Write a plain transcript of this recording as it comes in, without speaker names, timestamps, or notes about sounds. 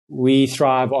we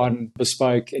thrive on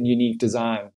bespoke and unique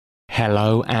design.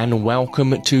 Hello and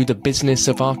welcome to the Business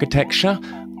of Architecture.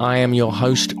 I am your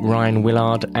host, Ryan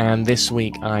Willard, and this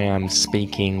week I am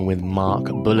speaking with Mark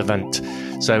Bullivant.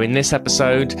 So in this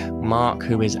episode, Mark,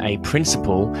 who is a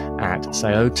principal at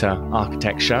SAOTA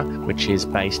Architecture, which is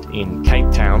based in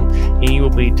Cape Town, he will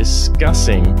be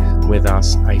discussing with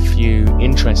us a few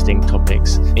interesting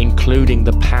topics, including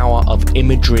the power of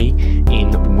imagery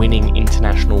in winning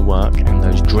international work and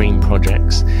those dream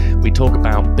projects. We talk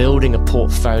about building a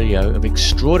portfolio of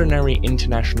extraordinary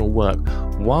international work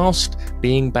whilst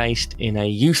being based in a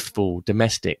youthful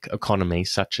domestic economy,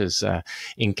 such as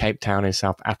in Cape Town in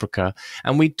South Africa.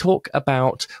 And we talk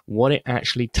about what it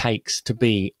actually takes to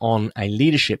be on a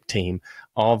leadership team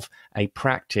of a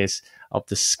practice of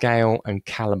the scale and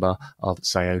caliber of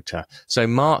SAOTA. So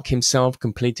Mark himself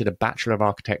completed a Bachelor of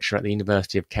Architecture at the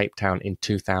University of Cape Town in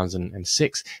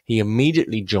 2006. He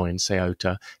immediately joined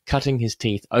SAOTA, cutting his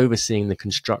teeth overseeing the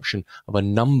construction of a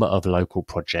number of local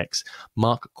projects.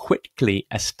 Mark quickly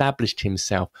established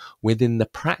himself within the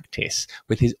practice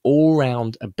with his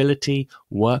all-round ability,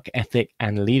 work ethic,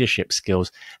 and leadership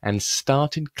skills, and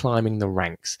started climbing the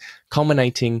ranks,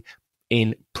 culminating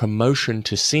in promotion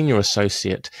to senior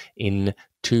associate in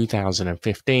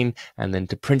 2015 and then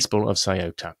to principal of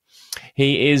SAOTA.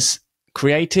 He is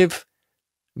creative,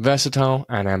 versatile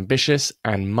and ambitious,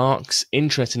 and Mark's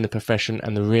interest in the profession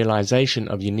and the realization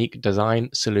of unique design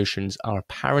solutions are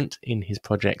apparent in his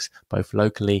projects both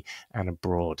locally and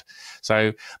abroad.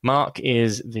 So Mark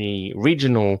is the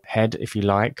regional head, if you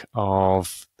like, or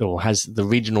has the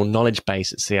regional knowledge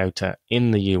base at SAOTA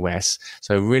in the US.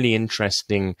 So really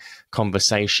interesting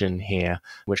conversation here,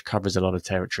 which covers a lot of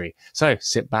territory. So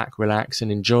sit back, relax,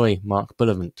 and enjoy Mark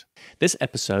Bullivant. This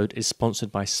episode is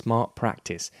sponsored by Smart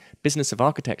Practice, Business of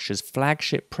Architecture's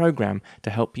flagship program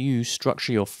to help you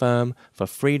structure your firm for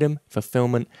freedom,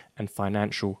 fulfillment, and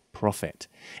financial profit.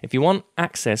 If you want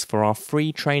access for our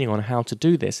free training on how to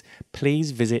do this, please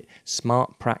visit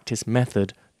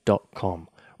smartpracticemethod.com.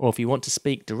 Or if you want to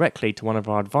speak directly to one of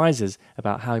our advisors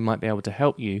about how he might be able to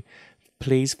help you,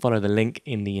 please follow the link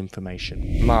in the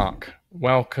information. Mark,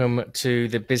 welcome to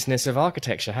the Business of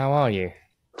Architecture. How are you?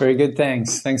 Very good,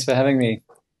 thanks. Thanks for having me.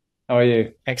 How are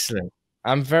you? Excellent.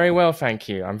 I'm very well, thank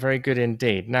you. I'm very good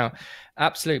indeed. Now,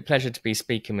 absolute pleasure to be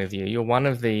speaking with you. You're one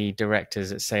of the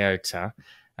directors at SAOTA.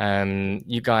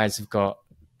 You guys have got,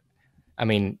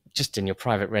 just in your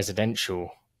private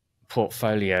residential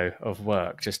portfolio of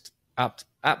work, just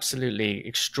absolutely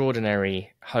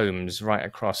extraordinary homes right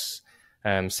across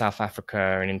South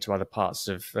Africa and into other parts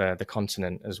of the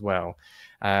continent as well.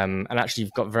 And actually,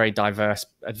 you've got a very diverse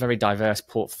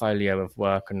portfolio of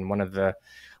work, and one of the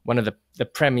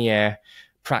premier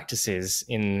practices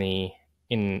in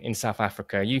South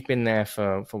Africa. You've been there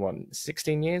for what,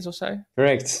 16 years or so?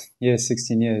 Correct. Yes,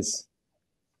 16 years.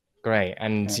 Great.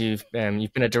 And yeah.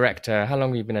 You've been a director. How long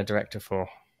have you been a director for?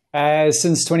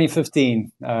 Since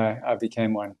 2015, I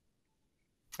became one.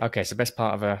 Okay, so best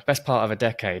part of a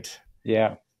decade.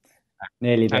 Yeah,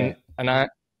 nearly there. And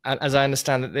as I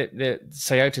understand that the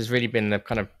SAOTA has really been the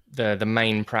kind of the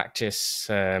main practice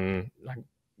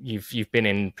you've been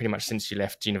in pretty much since you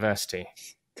left university.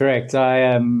 Correct.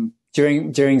 I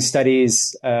during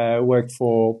studies worked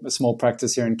for a small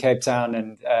practice here in Cape Town,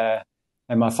 and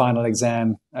my final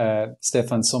exam,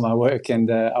 Stefan saw my work,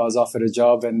 and I was offered a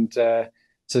job, and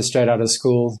so straight out of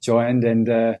school joined, and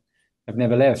I've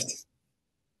never left.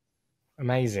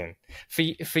 Amazing.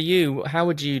 For you, how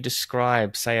would you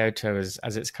describe SAOTA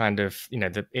as its kind of,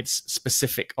 its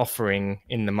specific offering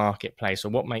in the marketplace, or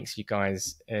what makes you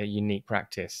guys a unique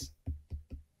practice?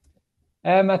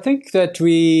 I think that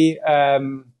we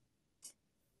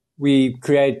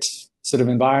create sort of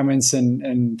environments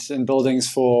and buildings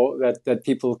for that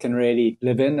people can really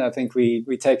live in. I think we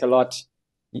take a lot,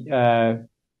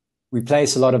 we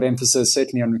place a lot of emphasis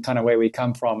certainly on kind of where we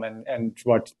come from and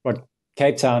what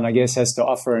Cape Town, I guess, has to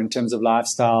offer in terms of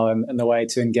lifestyle and the way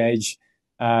to engage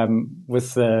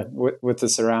with the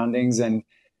surroundings. And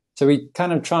so we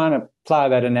kind of try and apply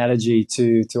that analogy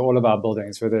to all of our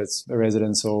buildings, whether it's a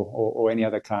residence or any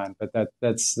other kind. But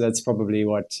that's probably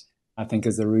what I think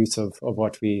is the root of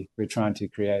what we're trying to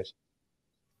create.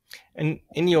 And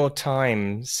in your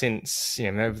time since,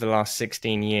 over the last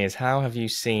 16 years, how have you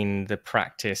seen the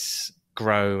practice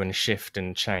grow and shift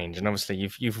and change? And obviously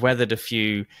you've weathered a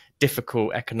few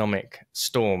difficult economic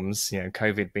storms,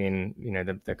 COVID being,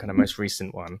 the kind of most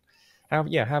recent one. How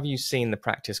have you seen the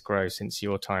practice grow since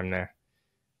your time there?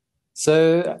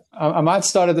 So I might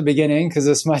start at the beginning, because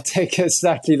this might take a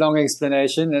slightly long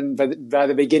explanation. But by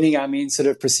the beginning, I mean sort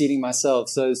of preceding myself.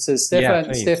 So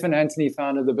Stefan Anthony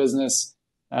founded the business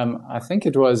I think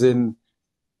it was in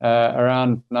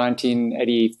around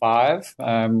 1985.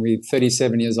 We're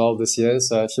 37 years old this year,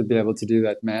 so I should be able to do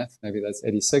that math. Maybe that's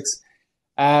 86.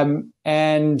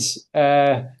 And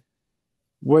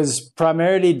was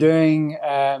primarily doing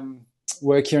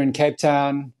work here in Cape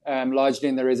Town, largely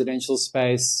in the residential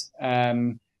space.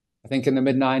 I think in the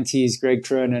mid-90s, Greg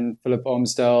Truan and Philip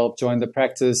Ormsdale joined the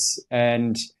practice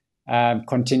and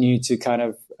continued to kind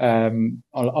of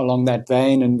along that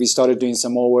vein. And we started doing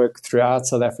some more work throughout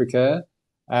South Africa.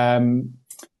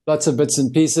 Lots of bits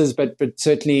and pieces, but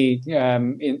certainly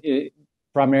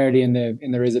primarily in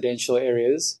the residential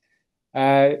areas.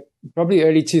 Probably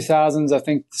early 2000s, I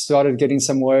think, started getting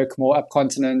some work more up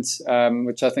continent,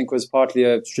 which I think was partly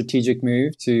a strategic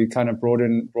move to kind of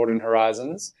broaden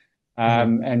horizons.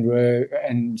 And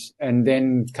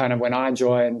then kind of when I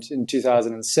joined in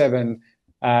 2007,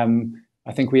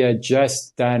 I think we had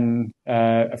just done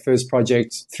a first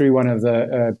project through one of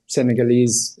the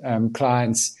Senegalese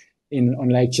clients on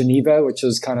Lake Geneva, which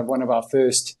was kind of one of our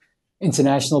first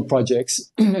international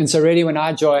projects. And so really when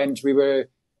I joined, we were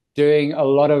doing a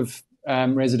lot of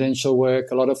residential work,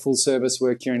 a lot of full service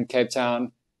work here in Cape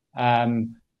Town,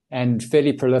 and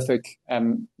fairly prolific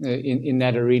in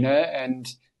that arena. And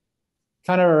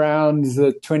kind of around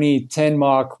the 2010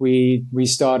 mark, we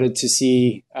started to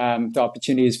see the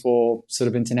opportunities for sort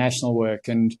of international work.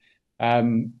 And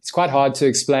it's quite hard to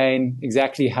explain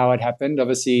exactly how it happened.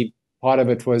 Obviously, part of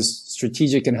it was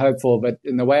strategic and hopeful, but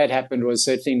in the way it happened was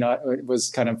certainly not, it was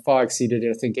kind of far exceeded,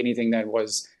 I think, anything that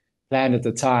was planned at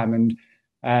the time.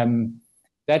 And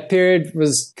that period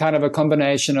was kind of a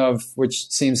combination of, which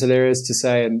seems hilarious to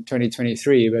say in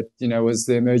 2023, but, was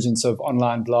the emergence of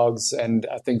online blogs and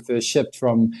I think the shift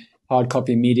from hard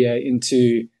copy media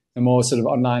into the more sort of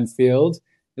online field.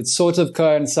 It sort of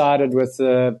coincided with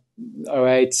the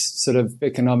 2008 sort of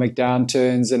economic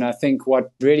downturns. And I think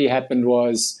what really happened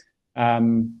was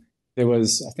there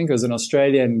was, I think it was an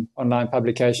Australian online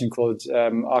publication called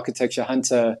Architecture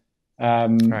Hunter,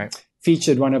 right.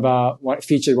 featured one of our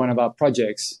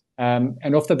projects.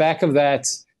 And off the back of that,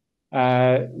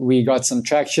 we got some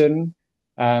traction.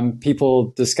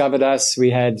 People discovered us.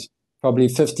 We had probably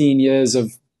 15 years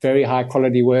of very high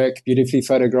quality work, beautifully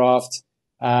photographed,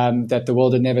 that the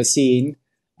world had never seen.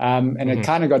 And it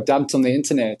kind of got dumped on the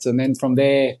internet. And then from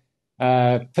there,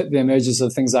 the emergence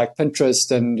of things like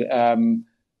Pinterest and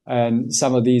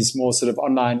some of these more sort of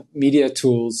online media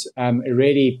tools, it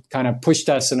really kind of pushed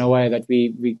us in a way that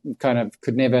we kind of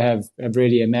could never have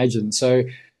really imagined. So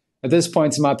at this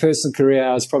point in my personal career,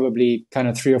 I was probably kind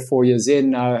of 3 or 4 years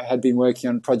in. I had been working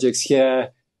on projects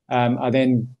here. I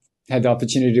then had the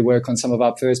opportunity to work on some of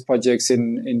our first projects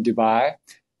in Dubai,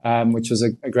 which was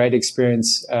a great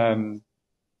experience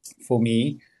for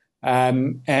me.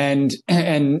 So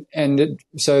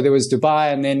there was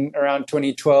Dubai, and then around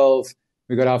 2012,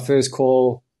 we got our first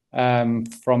call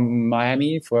from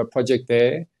Miami for a project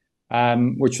there,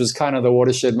 which was kind of the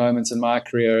watershed moments in my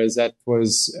career, as that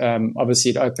was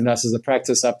obviously it opened us as a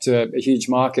practice up to a huge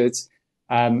market.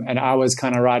 And I was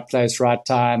kind of right place, right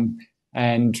time,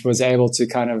 and was able to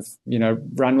kind of,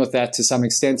 run with that to some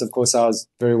extent. Of course, I was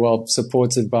very well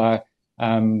supported by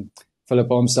Philip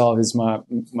Ormsdale, who's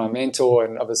my mentor,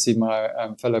 and obviously my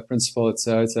fellow principal at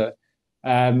SAOTA.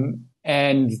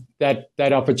 And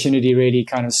that opportunity really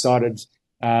kind of started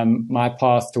my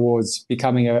path towards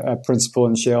becoming a principal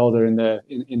and shareholder in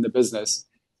the business.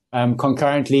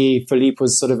 Concurrently, Philippe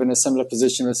was sort of in a similar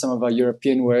position with some of our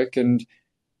European work, and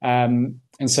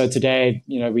so today,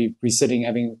 we're sitting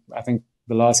having, I think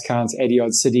the last count, 80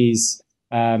 odd cities,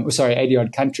 80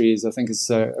 odd countries. I think it's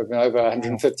over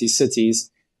 150 cities,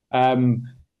 and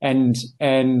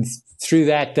through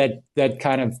that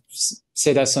kind of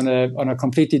set us on a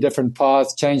completely different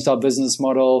path, changed our business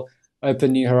model,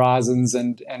 opened new horizons,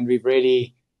 and we've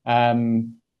really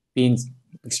been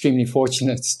extremely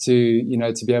fortunate to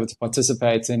be able to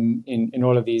participate in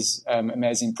all of these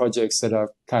amazing projects that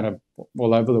are kind of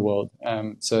all over the world.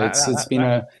 So it's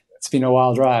been a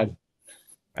wild ride.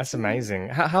 That's amazing.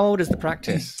 How old is the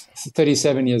practice?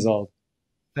 37 years old.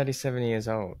 37 years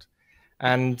old.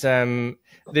 And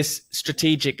this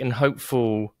strategic and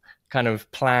hopeful kind of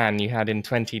plan you had in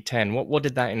 2010, what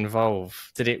did that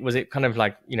involve? Was it kind of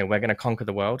like, we're going to conquer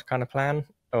the world kind of plan?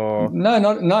 Or no,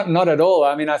 not at all.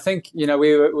 I mean, I think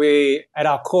we at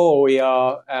our core we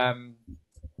are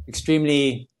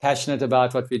extremely passionate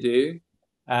about what we do,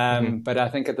 but I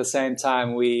think at the same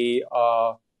time we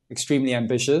are extremely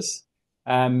ambitious.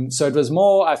 So it was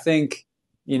more, I think,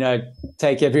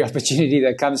 take every opportunity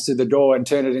that comes to the door and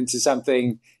turn it into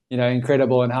something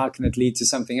incredible, and how can it lead to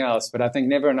something else? But I think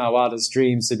never in our wildest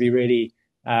dreams did we really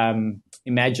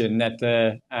imagine that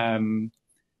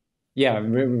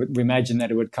we imagine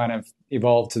that it would kind of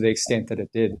evolve to the extent that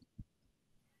it did.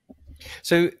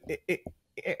 So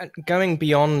going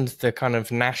beyond the kind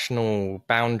of national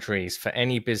boundaries for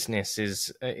any business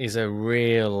is a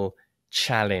real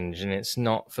challenge, and it's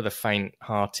not for the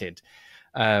faint-hearted.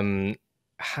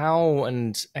 How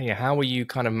are you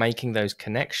kind of making those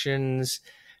connections?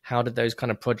 How did those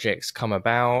kind of projects come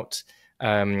about?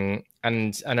 And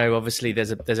I know obviously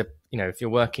there's a if you're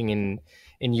working in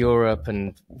Europe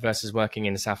and versus working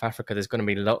in South Africa, there's going to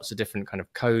be lots of different kind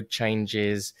of code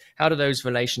changes. How do those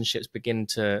relationships begin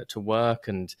to work,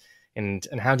 and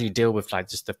how do you deal with like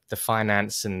just the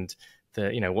finance and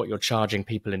the what you're charging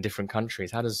people in different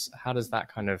countries? How does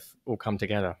that kind of all come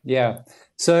together? Yeah,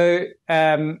 so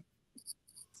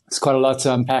it's quite a lot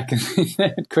to unpack in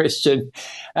that question.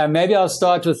 Maybe I'll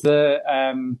start with the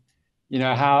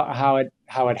how it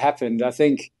happened. I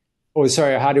think. Or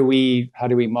sorry, how do we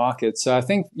market? So I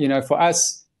think, for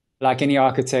us, like any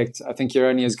architect, I think you're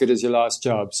only as good as your last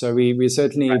job. So we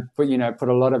certainly put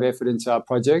a lot of effort into our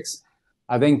projects.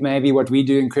 I think maybe what we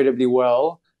do incredibly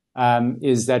well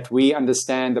is that we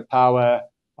understand the power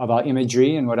of our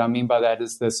imagery. And what I mean by that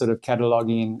is the sort of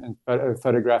cataloging and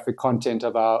photographic content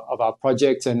of our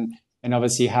project, and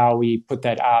obviously how we put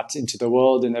that out into the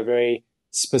world in a very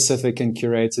specific and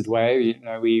curated way.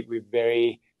 We're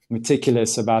very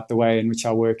meticulous about the way in which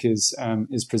our work is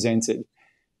presented,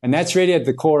 and that's really at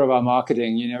the core of our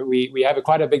marketing. We have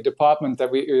quite a big department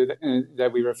that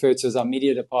we refer to as our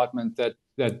media department that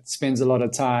spends a lot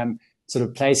of time sort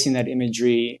of placing that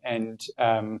imagery, and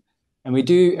we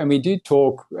do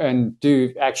talk and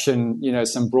do action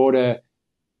some broader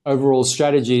overall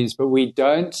strategies, but we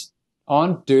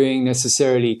aren't doing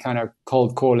necessarily kind of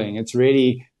cold calling. It's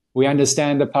really, we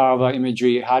understand the power of our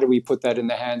imagery. How do we put that in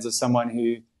the hands of someone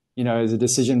who as a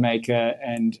decision maker,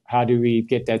 and how do we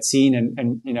get that seen?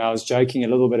 And I was joking a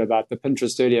little bit about the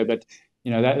Pinterest earlier, but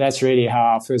that's really how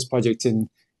our first project in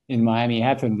Miami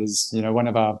happened. Is one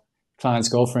of our clients'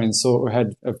 girlfriends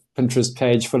had a Pinterest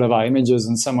page full of our images,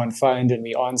 and someone phoned, and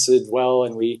we answered well,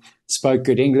 and we spoke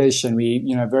good English, and we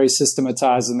very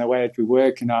systematized in the way that we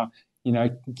work, and our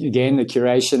again the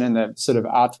curation and the sort of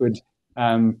outward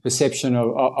perception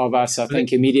of us. I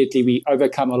think immediately we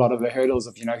overcome a lot of the hurdles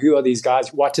of, who are these guys?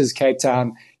 What is Cape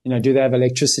Town? Do they have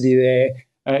electricity there?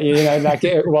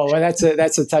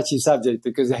 That's a touchy subject,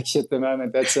 because actually at the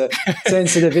moment that's a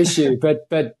sensitive issue, but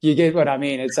you get what I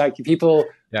mean. It's like people,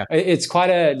 it's quite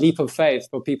a leap of faith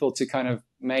for people to kind of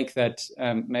make that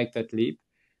leap.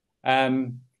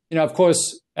 Of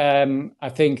course, I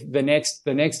think the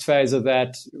next phase of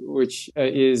that, which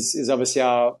is obviously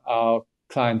our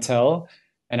clientele,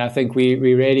 and I think we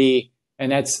really,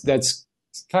 and that's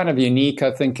kind of unique,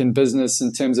 I think, in business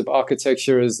in terms of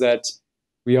architecture, is that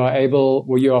you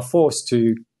are forced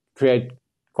to create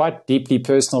quite deeply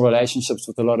personal relationships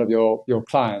with a lot of your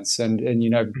clients, and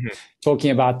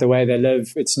talking about the way they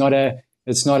live. It's not a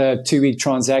 2-week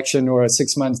transaction or a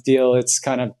 6-month deal. It's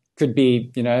kind of could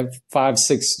be 5-6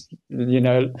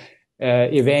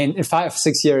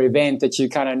 5-6 year event that you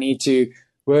kind of need to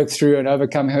work through and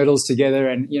overcome hurdles together.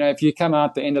 And, if you come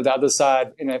out the end of the other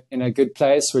side in a good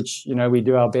place, which, we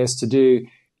do our best to do,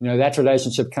 that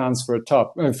relationship counts for a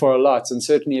lot. And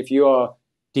certainly if you are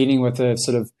dealing with a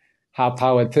sort of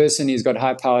high-powered person, he's got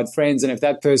high-powered friends, and if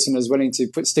that person is willing to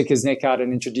stick his neck out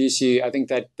and introduce you, I think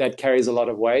that carries a lot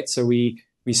of weight. So we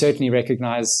certainly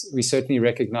recognize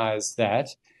that.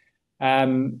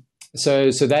 So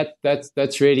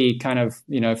that's really kind of,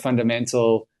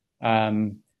 fundamental,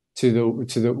 to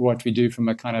the what we do from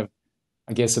a kind of,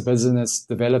 I guess, a business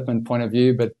development point of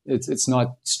view, but it's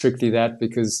not strictly that,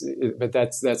 but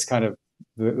that's kind of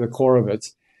the core of it.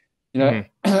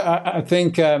 I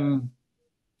think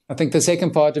the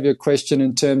second part of your question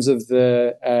in terms of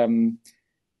the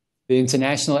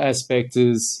international aspect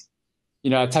is,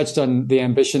 I touched on the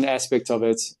ambition aspect of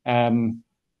it.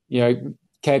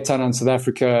 Cape Town and South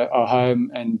Africa are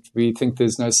home, and we think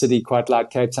there's no city quite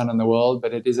like Cape Town in the world,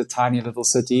 but it is a tiny little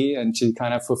city, and to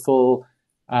kind of fulfill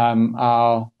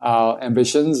our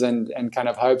ambitions and kind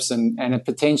of hopes and a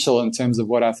potential in terms of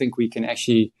what I think we can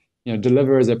actually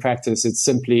deliver as a practice, it's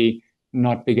simply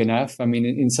not big enough. I mean,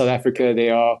 in South Africa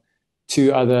there are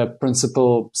 2 other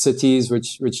principal cities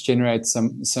which generate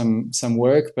some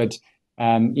work, but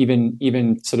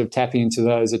even sort of tapping into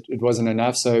those, it wasn't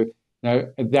enough. So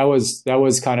that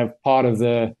was kind of part of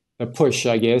the push,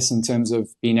 I guess, in terms of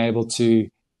being able to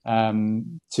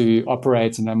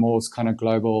operate in a more kind of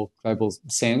global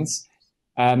sense.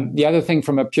 The other thing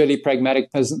from a purely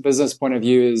pragmatic business point of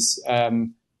view is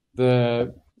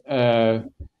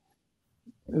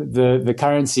the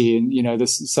currency and, the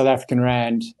South African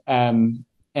rand,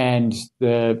 and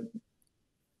the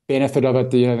benefit of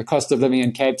it, the cost of living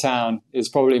in Cape Town is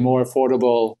probably more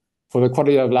affordable for the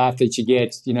quality of life that you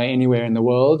get, anywhere in the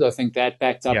world. I think that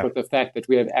backed up with the fact that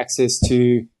we have access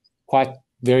to quite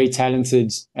very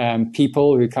talented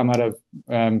people who come out of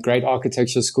great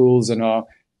architecture schools and are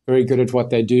very good at what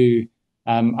they do.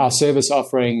 Our service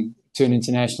offering to an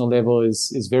international level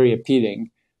is very appealing.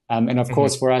 And of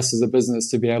course, for us as a business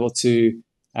to be able to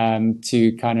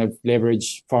kind of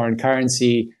leverage foreign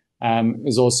currency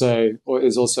is also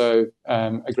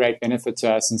a great benefit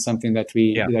to us and something that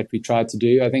we tried to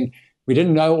do. I think we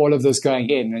didn't know all of this going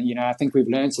in, and I think we've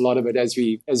learned a lot of it as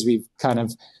we've kind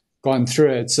of gone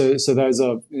through it. So those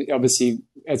are obviously,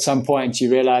 at some point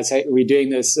you realize, hey, we're doing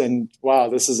this, and wow,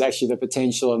 this is actually the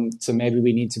potential, and so maybe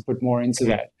we need to put more into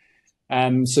that.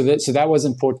 So that was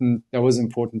important. That was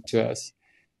important to us.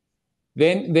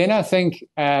 Then I think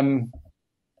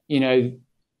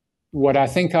what I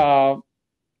think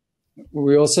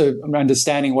we're also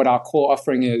understanding what our core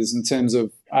offering is in terms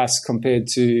of us compared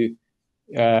to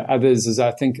others is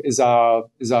our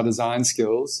design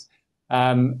skills.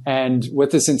 And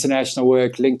with this international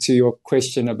work, linked to your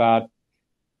question about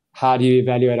how do you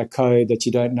evaluate a code that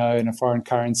you don't know in a foreign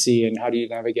currency, and how do you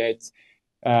navigate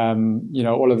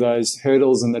all of those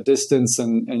hurdles and the distance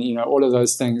and all of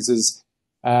those things, is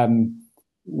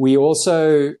we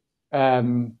also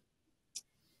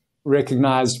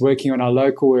recognized, working on our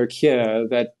local work here,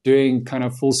 that doing kind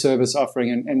of full service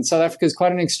offering, and South Africa is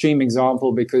quite an extreme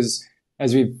example, because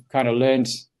as we've kind of learned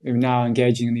now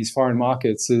engaging in these foreign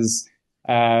markets, is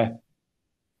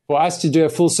for us to do a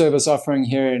full service offering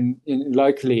here in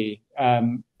locally, a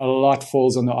lot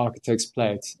falls on the architect's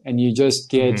plate, and you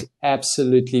just get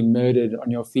absolutely murdered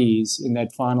on your fees in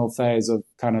that final phase of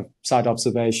kind of site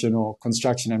observation or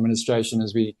construction administration,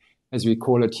 as we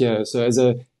call it here. So as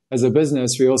a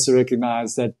business, we also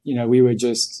recognize that, we were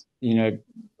just,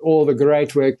 all the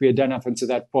great work we had done up until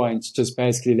that point just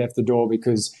basically left the door,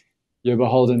 because you're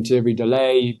beholden to every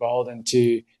delay, you're beholden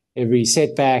to every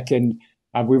setback. And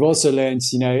we've also learned,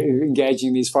 engaging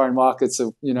in these foreign markets,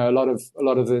 a lot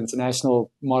of the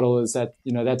international model is that,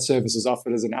 that service is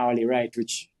offered as an hourly rate,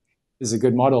 which is a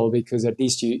good model because at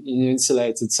least you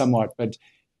insulate it somewhat. But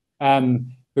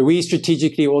we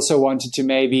strategically also wanted to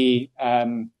maybe,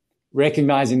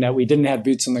 recognizing that we didn't have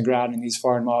boots on the ground in these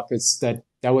foreign markets, that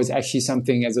was actually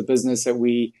something as a business that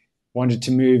we wanted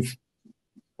to move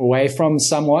away from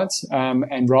somewhat,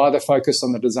 and rather focus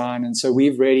on the design. And so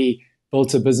we've really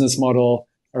built a business model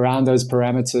around those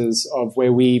parameters of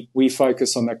where we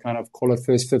focus on the kind of, call it,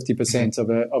 first 50% of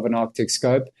an architect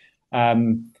scope,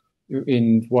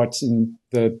 in what in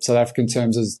the South African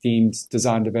terms is deemed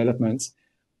design development.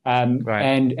 Right.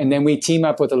 And then we team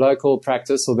up with a local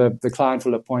practice, or the client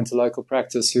will appoint a local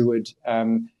practice who would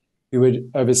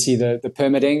oversee the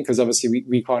permitting, because obviously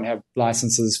we can't have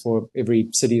licenses for every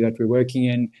city that we're working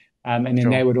in. And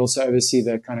then they would also oversee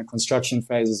the kind of construction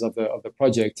phases of the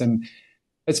project. And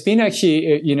it's been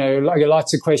actually, like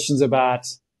lots of questions about,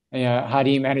 how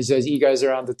do you manage those egos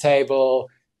around the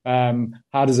table?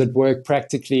 How does it work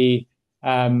practically?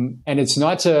 And it's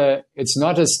not a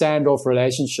standoff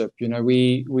relationship.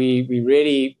 We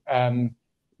really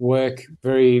work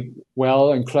very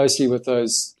well and closely with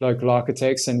those local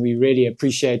architects, and we really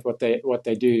appreciate what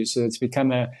they do. So it's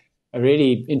become a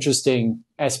really interesting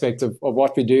aspect of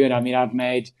what we do. And I mean, I've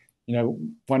made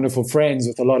wonderful friends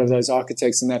with a lot of those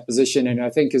architects in that position. And I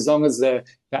think as long as the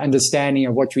understanding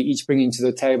of what we each bringing to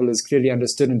the table is clearly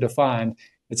understood and defined,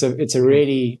 it's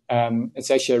actually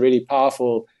a really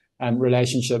powerful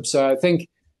relationship. So I think,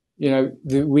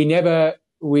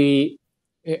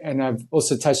 and I've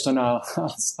also touched on our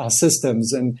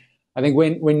systems. And I think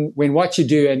when what you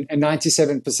do, and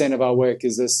 97% of our work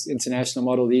is this international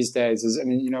model these days,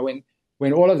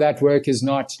 when all of that work is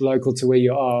not local to where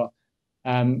you are,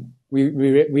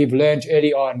 we've learned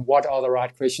early on what are the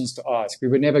right questions to ask. We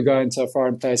would never go into a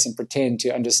foreign place and pretend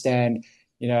to understand,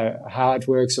 how it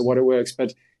works or what it works,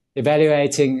 but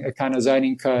evaluating a kind of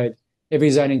zoning code. Every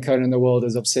zoning code in the world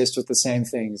is obsessed with the same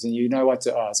things, and you know what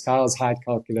to ask. How is height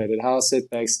calculated? How is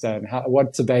setbacks done?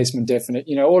 What's the basement definite?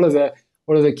 All of the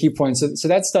key points. So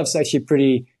that stuff's actually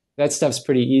pretty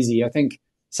easy. I think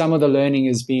some of the learning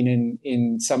has been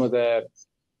in some of the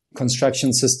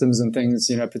construction systems and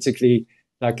things, particularly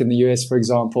like in the US, for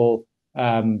example.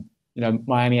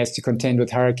 Miami has to contend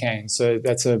with hurricanes, so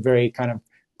that's a very kind of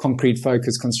concrete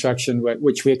focused construction,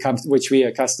 which we are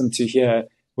accustomed to here.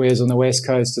 Whereas on the West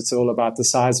Coast, it's all about the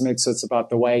seismic, so it's about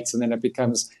the weight, and then it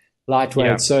becomes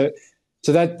lightweight. Yeah. So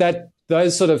that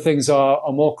those sort of things are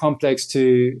more complex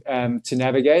to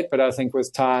navigate. But I think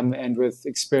with time and with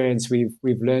experience, we've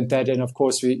learned that. And of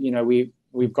course,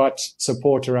 we've got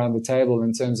support around the table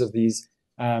in terms of these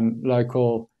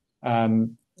local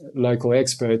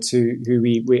experts who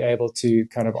we're able to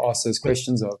kind of ask those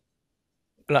questions of.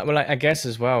 Well, I guess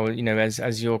as well,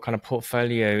 as your kind of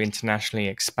portfolio internationally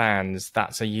expands,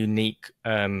 that's a unique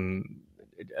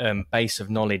base of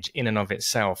knowledge in and of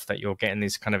itself, that you're getting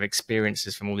these kind of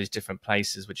experiences from all these different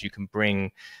places, which you can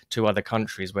bring to other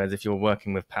countries. Whereas if you're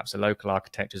working with perhaps a local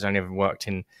architect who's only ever worked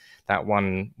in that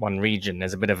one region,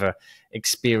 there's a bit of a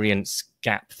experience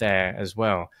gap there as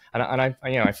well. And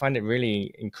I find it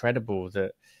really incredible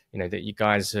that that you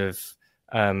guys have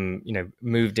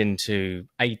moved into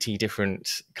 80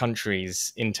 different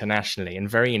countries internationally, and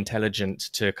very intelligent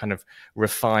to kind of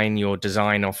refine your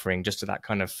design offering just to that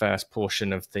kind of first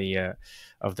portion of the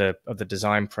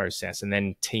design process, and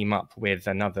then team up with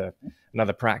another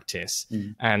practice.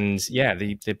 And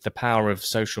the power of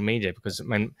social media, because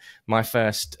my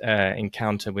first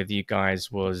encounter with you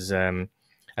guys was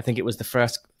I think it was the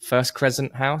first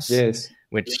Crescent house. Yes,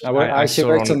 which I actually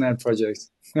worked on that project.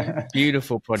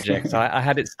 Beautiful project. I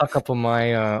had it stuck up on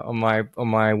my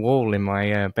wall in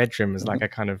my bedroom as like a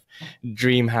kind of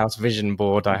dream house vision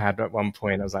board I had at one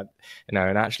point. I was like, and I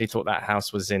actually thought that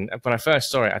house was in, when I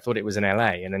first saw it, I thought it was in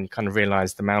LA, and then kind of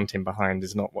realized the mountain behind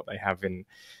is not what they have in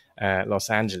Los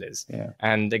Angeles. Yeah.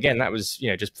 And again, that was,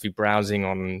 just through browsing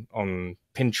on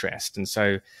Pinterest. And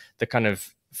so the kind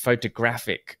of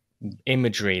photographic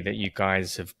imagery that you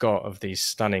guys have got of these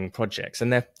stunning projects,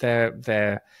 and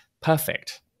they're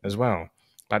perfect as well.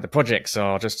 Like the projects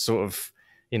are just sort of,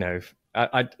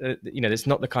 it's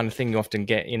not the kind of thing you often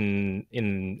get in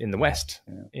the West,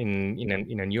 in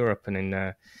Europe and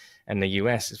in the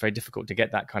US. It's very difficult to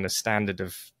get that kind of standard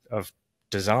of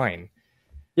design.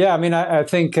 Yeah, I mean, I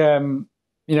think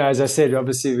as I said,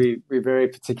 obviously we're very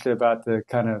particular about the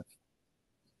kind of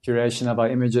curation of our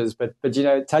images, but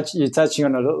you're touching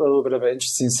on a little bit of an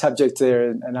interesting subject there,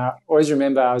 and I always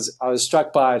remember I was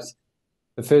struck by it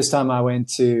the first time I went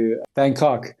to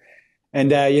Bangkok,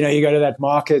 and you go to that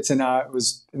market, and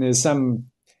there's some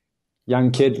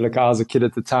young kid, like I was a kid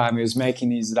at the time, he was making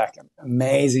these like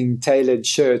amazing tailored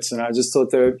shirts, and I just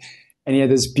thought and he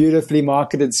had this beautifully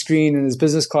marketed screen and his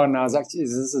business card, and I was like, geez,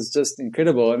 this is just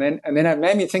incredible. And then it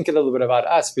made me think a little bit about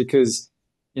us, because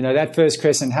that first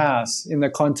Crescent house, in the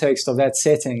context of that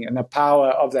setting and the power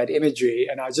of that imagery,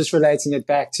 and I was just relating it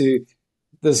back to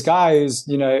this guy who's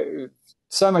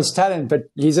so much talent, but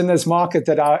he's in this market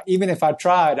that even if I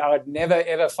tried, I would never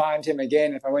ever find him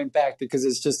again if I went back, because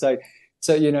it's just like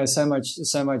so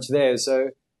much there.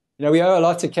 So we owe a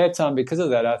lot to Cape Town because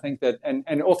of that. I think that, and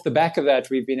off the back of that,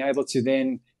 we've been able to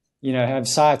then have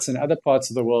sites in other parts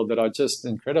of the world that are just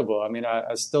incredible. I mean,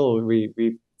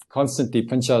 we constantly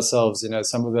pinch ourselves,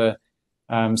 some of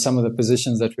the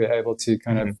positions that we're able to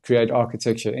kind of create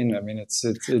architecture in. I mean, it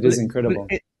is incredible.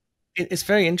 It's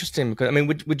very interesting, because I mean,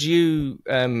 would you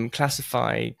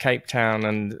classify Cape Town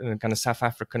and the kind of South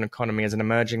African economy as an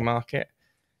emerging market?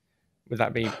 Would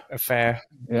that be a fair?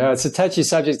 Yeah, it's a touchy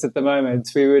subject at the moment.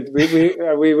 We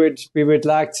would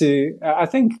like to. I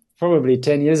think probably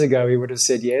 10 years ago we would have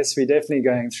said yes. We're definitely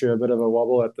going through a bit of a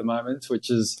wobble at the moment, which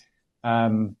is a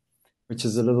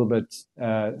little bit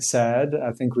sad.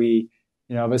 I think we,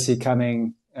 obviously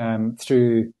coming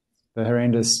through the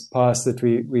horrendous past that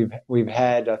we've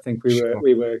had. I think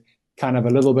we were kind of a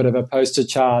little bit of a poster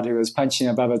child who was punching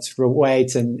above its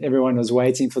weight, and everyone was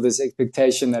waiting for this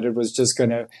expectation that it was just going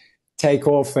to take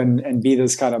off and be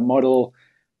this kind of model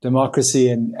democracy.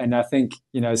 And I think,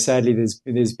 sadly,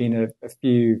 there's been a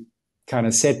few kind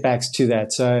of setbacks to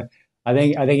that. So I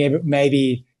think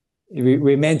maybe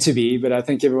we're meant to be, but I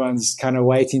think everyone's kind of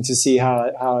waiting to see how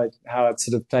it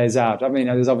sort of plays out. I mean,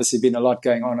 there's obviously been a lot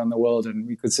going on in the world, and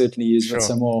we could certainly use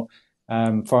some more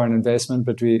foreign investment.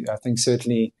 But I think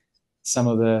certainly some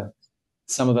of the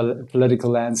political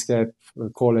landscape,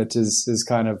 we'll call it, is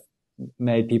kind of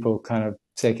made people kind of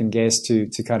second guess to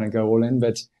kind of go all in.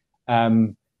 But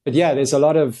yeah, we've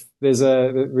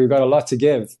got a lot to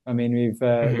give. I mean,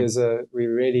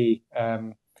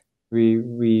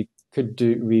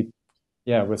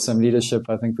 with some leadership,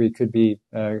 I think we could be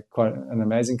quite an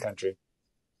amazing country.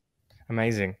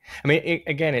 Amazing. I mean,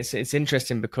 again, it's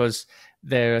interesting because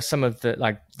there are some of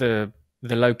the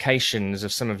the locations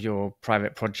of some of your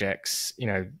private projects, you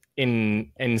know,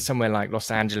 in somewhere like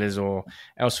Los Angeles or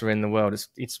elsewhere in the world,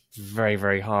 it's very,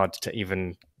 very hard to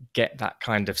even get that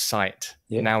kind of site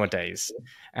nowadays.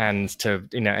 And to,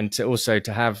 you know, and to also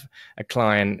to have a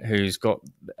client who's got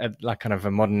like kind of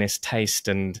a modernist taste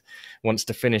and wants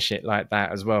to finish it like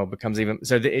that as well becomes even,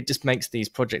 so it just makes these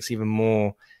projects even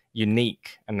more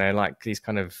unique, and they're like these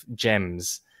kind of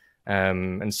gems.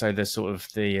 And so the sort of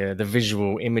the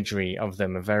visual imagery of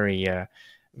them are very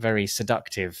very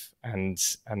seductive and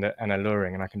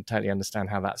alluring, and I can totally understand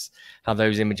how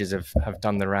those images have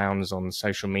done the rounds on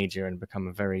social media and become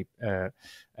a very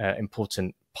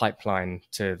important pipeline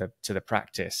to the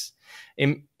practice.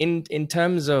 In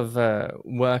terms of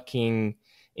working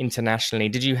internationally,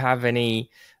 did you have any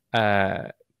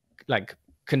like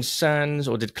concerns,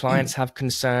 or did clients have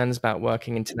concerns about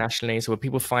working internationally? So were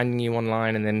people finding you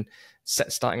online and then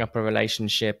starting up a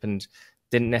relationship and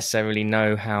didn't necessarily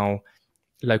know how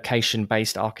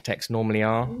location-based architects normally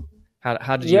are?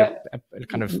 How did you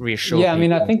kind of reassure people? I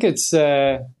mean, I think it's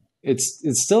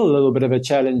still a little bit of a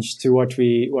challenge to what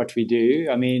we do.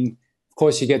 I mean, of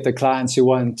course, you get the clients who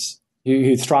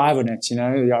thrive on it. You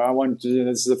know, I want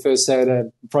this is the first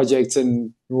SAOTA project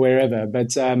and wherever,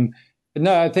 but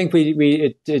no, I think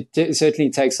it certainly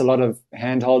takes a lot of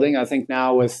hand holding. I think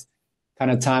now with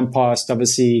kind of time past,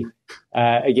 obviously,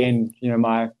 again, you know,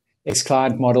 my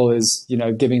ex-client model is, you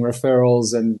know, giving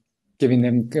referrals and giving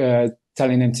them,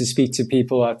 telling them to speak to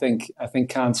people. I think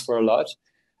counts for a lot.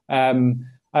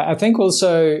 I think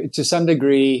also to some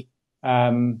degree,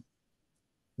 our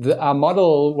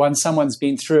model, once someone's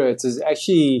been through it, is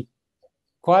actually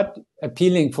quite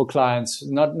appealing for clients.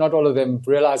 Not all of them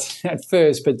realize it at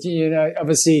first, but, you know,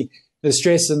 obviously the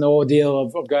stress and the ordeal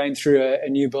of going through a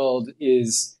new build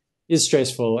is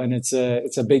stressful, and it's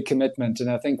a big commitment. And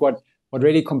I think what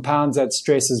really compounds that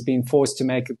stress is being forced to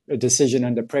make a decision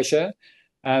under pressure.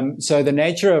 So the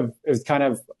nature of kind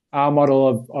of our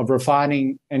model of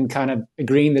refining and kind of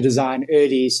agreeing the design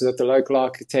early so that the local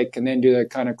architect can then do the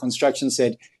kind of construction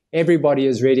set, everybody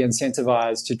is really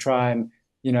incentivized to try and,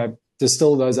 you know,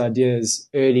 distill those ideas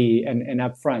early and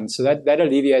upfront. So that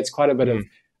alleviates quite a bit of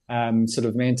sort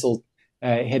of mental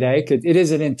headache. It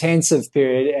is an intensive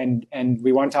period, and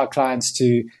we want our clients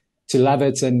to love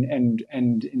it and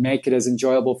make it as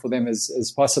enjoyable for them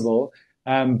as possible.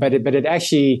 But it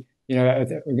actually, you know,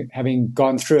 having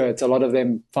gone through it, a lot of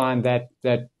them find that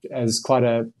as quite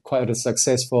a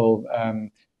successful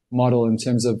model in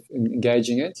terms of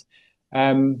engaging it.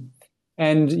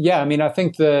 And yeah, I mean, I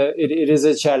think it is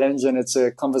a challenge, and it's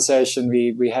a conversation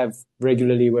we have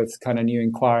regularly with kind of new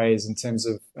inquiries in terms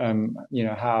of, you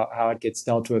know, how it gets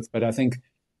dealt with. But I think,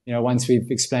 you know, once we've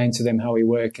explained to them how we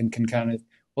work and can kind of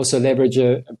also leverage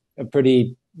a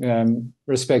pretty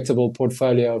respectable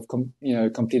portfolio of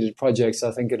completed projects,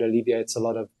 I think it alleviates a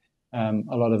lot of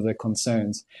the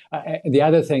concerns. The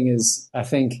other thing is, I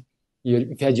think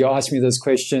had you asked me this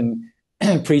question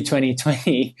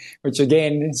pre-2020, which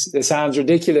again sounds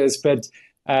ridiculous, but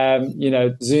you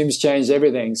know, Zoom's changed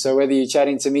everything. So whether you're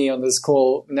chatting to me on this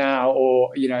call now,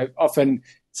 or, you know, often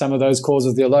some of those calls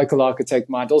with your local architect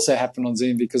might also happen on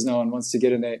Zoom because no one wants to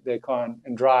get in their car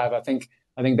and drive. I think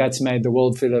that's made the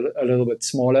world feel a little bit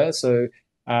smaller. So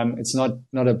it's not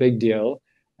a big deal.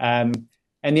 And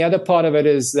the other part of it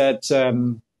is that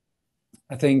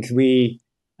I think we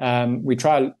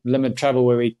try to limit travel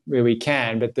where we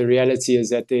can, but the reality is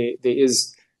that there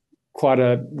is quite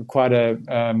a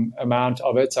amount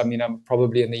of it. I mean, I'm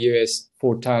probably in the US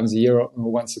 4 times a year or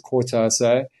once a quarter or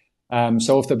so.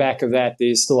 So off the back of that,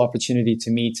 there's still opportunity to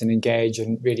meet and engage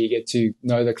and really get to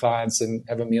know the clients and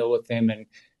have a meal with them and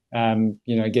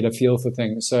you know, get a feel for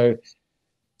things. So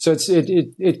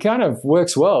it kind of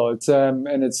works well. It's and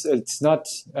it's not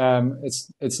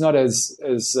as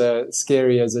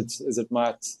scary as it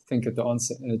might think at the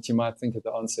onset. That you might think at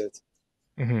the onset.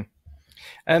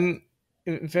 Mm-hmm.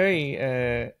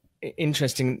 Very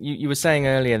interesting. You were saying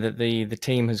earlier that the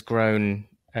team has grown.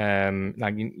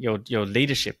 Like your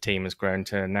leadership team has grown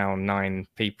to now 9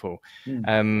 people.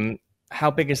 How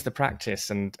big is the practice,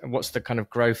 and what's the kind of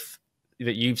growth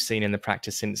that you've seen in the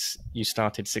practice since you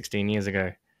started 16 years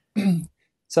ago?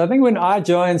 So I think when I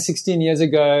joined 16 years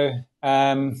ago,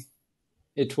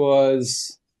 it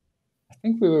was, I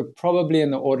think we were probably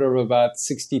in the order of about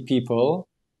 60 people.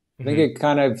 I think it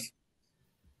kind of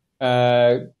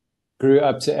grew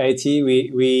up to 80.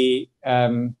 We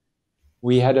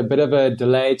had a bit of a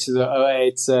delay to the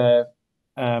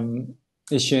 08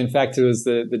 issue. In fact, it was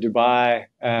the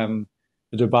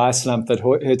Dubai slump that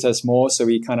hurt us more. So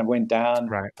we kind of went down,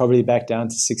 probably back down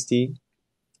to 60.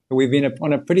 But we've been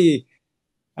on a pretty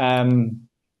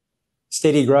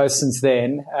steady growth since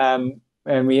then.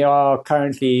 And we are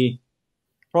currently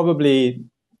probably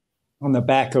on the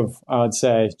back of, I would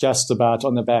say, just about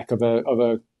on the back of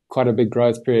a quite a big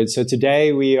growth period. So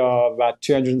today we are about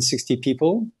 260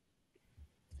 people.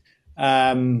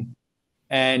 And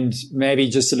maybe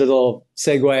just a little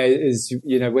segue is,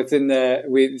 within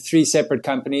we 3 separate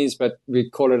companies, but we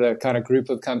call it a kind of group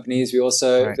of companies. We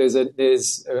also, Right. there's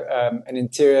an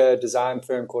interior design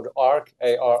firm called ARC,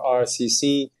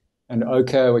 ARRCC, and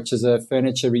OCA, which is a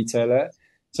furniture retailer.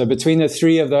 So between the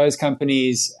 3 of those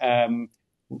companies,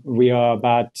 we are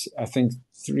about, I think,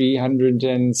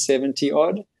 370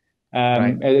 odd.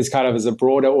 Right. It's kind of as a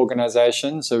broader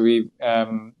organization. So we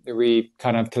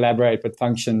kind of collaborate but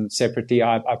function separately.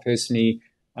 I personally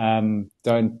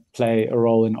don't play a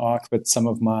role in ARC, but some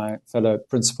of my fellow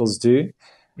principals do.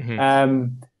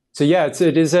 Mm-hmm. So yeah,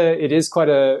 it is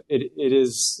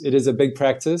a big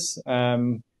practice,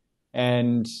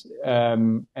 and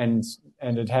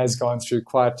it has gone through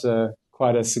quite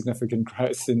a significant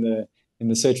growth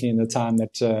certainly in the time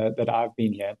that I've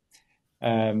been here.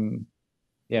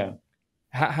 Yeah.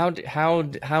 How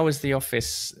is the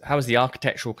office? How is the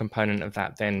architectural component of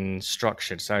that then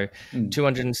structured? So,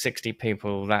 260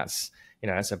 people. That's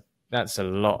a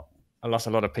lot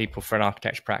of people for an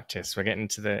architecture practice. We're getting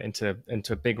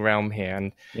into a big realm here,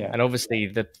 and obviously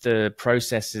the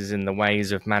processes and the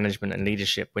ways of management and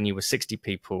leadership when you were 60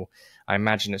 people, I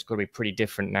imagine it's got to be pretty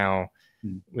different now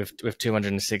with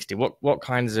 260. What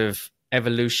kinds of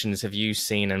evolutions have you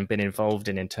seen and been involved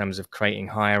in terms of creating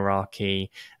hierarchy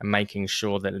and making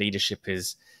sure that leadership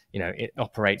is, it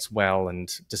operates well and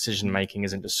decision making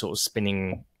isn't just sort of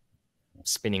spinning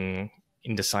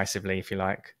indecisively, if you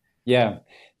like? Yeah.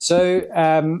 So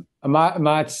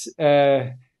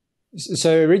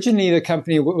so originally the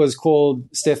company was called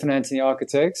Stefan Anthony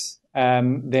Architects.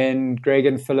 Then Greg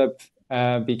and Philip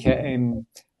became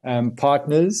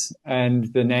partners,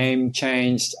 and the name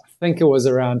changed. I think it was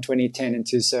around 2010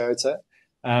 into SAOTA,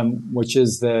 which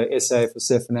is the SA for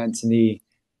Stefan Anthony,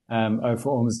 O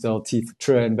for Ormsdale, T for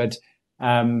Truan. But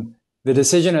the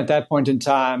decision at that point in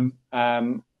time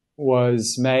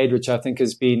was made, which I think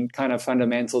has been kind of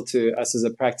fundamental to us as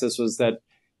a practice, was that,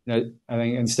 I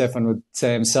think, and Stefan would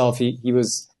say himself, he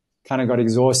was kind of got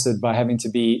exhausted by having to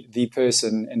be the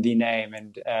person and the name.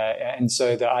 And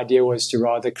so the idea was to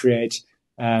rather create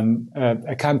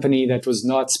a company that was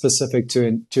not specific to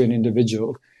an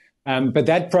individual. But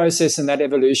that process and that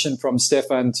evolution from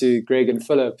Stefan to Greg and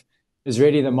Philip is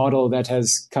really the model that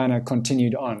has kind of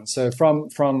continued on. So from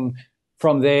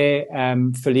there,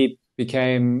 Philippe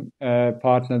became a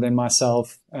partner, then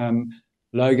myself,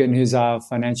 Logan, who's our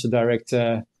financial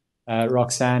director,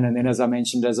 Roxanne, and then, as I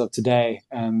mentioned, as of today,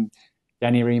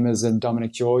 Danny Reimers and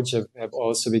Dominic George have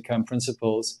also become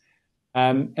principals.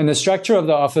 And the structure of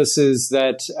the office is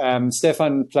that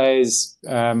Stefan plays,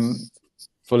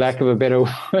 for lack of a better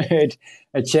word,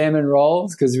 a chairman role,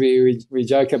 because we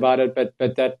joke about it,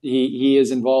 but that he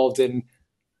is involved in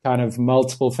kind of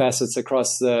multiple facets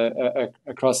across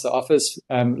the office.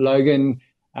 Logan,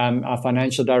 our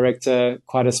financial director,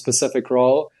 quite a specific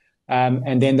role,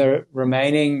 and then the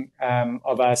remaining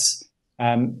of us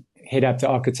head up the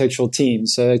architectural team.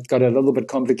 So it got a little bit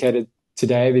complicated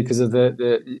today because of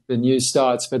the new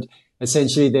starts, but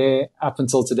essentially up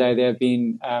until today, there have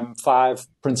been 5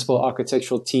 principal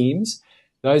architectural teams.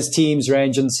 Those teams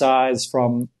range in size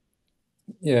from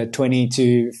 20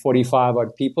 to 45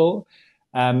 odd people.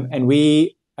 And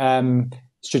we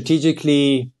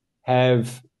strategically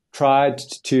have tried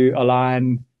to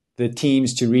align the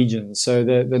teams to regions. So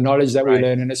the knowledge that we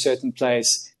learn in a certain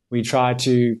place, we try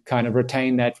to kind of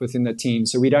retain that within the team.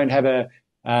 So we don't have a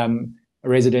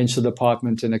residential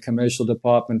department and a commercial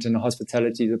department and a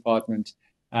hospitality department.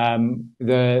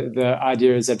 The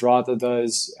idea is that rather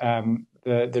those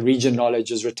the region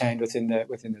knowledge is retained within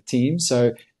the team.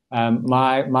 So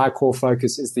my core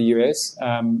focus is the US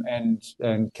and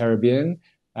Caribbean.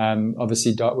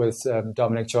 Obviously, with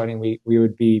Dominic joining, we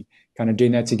would be kind of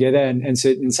doing that together. And so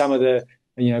in some of the,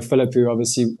 Philip, who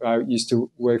obviously used to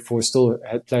work for, still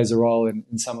plays a role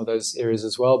in some of those areas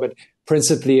as well. But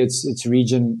principally, it's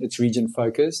region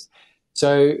focused.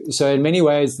 So in many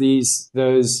ways,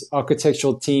 those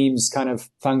architectural teams kind of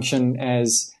function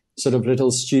as sort of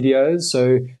little studios.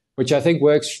 So which I think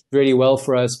works really well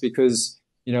for us because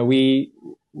we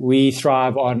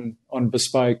thrive on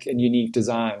bespoke and unique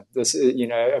design. This,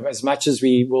 as much as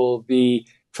we will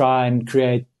try and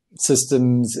create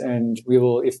systems and we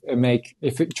will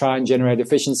try and generate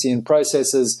efficiency in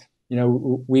processes,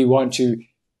 we want to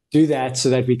do that so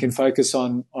that we can focus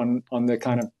on the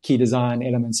kind of key design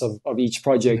elements of each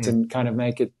project and kind of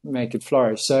make it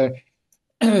flourish. So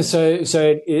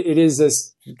it is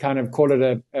this kind of, call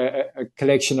it a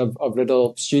collection of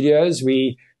little studios.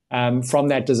 We, from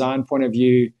that design point of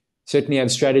view, certainly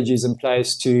have strategies in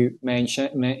place to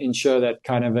ensure that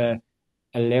kind of a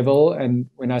level. And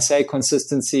when I say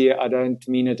consistency, I don't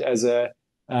mean it as a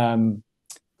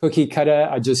cookie cutter.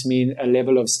 I just mean a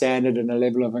level of standard and a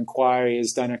level of inquiry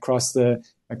is done across the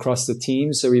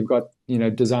team. So we've got,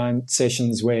 design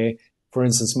sessions where, for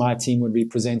instance, my team would be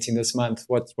presenting this month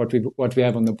what we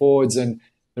have on the boards, and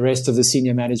the rest of the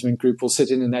senior management group will sit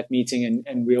in that meeting,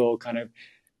 and we'll kind of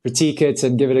critique it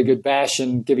and give it a good bash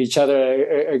and give each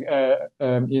other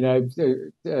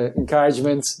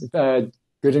encouragement,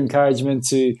 good encouragement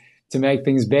to make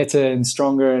things better and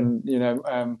stronger,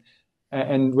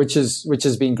 and which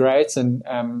has been great, and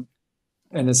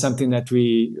it's something that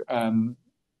we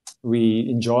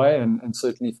enjoy and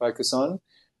certainly focus on.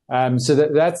 So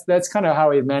that's kind of how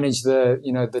we manage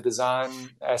the design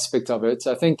aspect of it.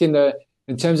 I think in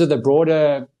terms of the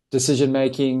broader decision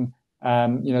making,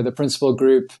 the principal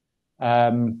group,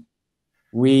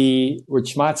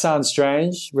 which might sound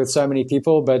strange with so many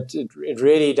people, but it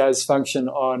really does function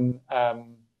on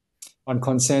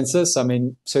consensus. I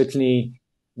mean, certainly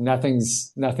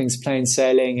nothing's plain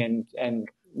sailing, and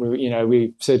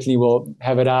we certainly will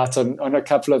have it out on a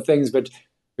couple of things, but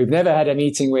we've never had a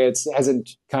meeting where it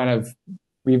hasn't kind of,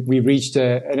 we've reached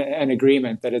an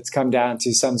agreement that it's come down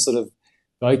to some sort of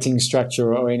voting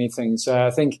structure or anything. So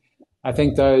I think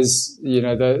those,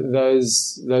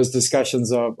 those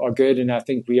discussions are good. And I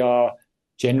think we are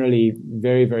generally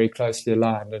very, very closely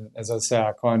aligned. And as I say,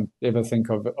 I can't ever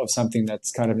think of something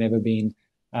that's kind of never been,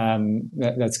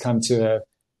 that's come to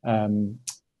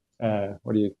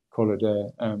what do you call it?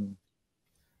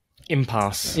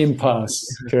 Impasse. Impasse,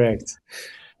 correct.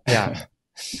 Yeah,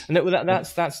 and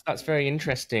that's very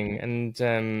interesting. And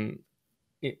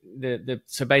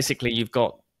so basically, you've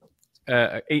got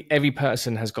every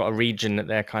person has got a region that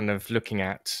they're kind of looking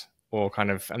at, or kind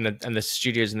of, and the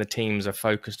studios and the teams are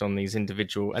focused on these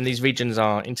individual, and these regions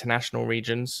are international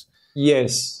regions.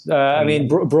 Yes, I mean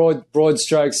broad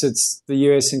strokes. It's the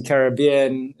US and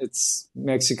Caribbean. It's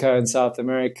Mexico and South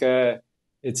America.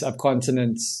 It's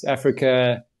subcontinent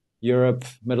Africa, Europe,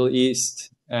 Middle East,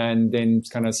 and then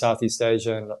kind of Southeast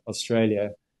Asia and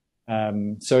Australia.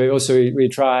 So we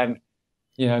try and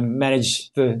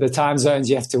manage the time zones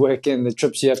you have to work in, the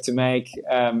trips you have to make.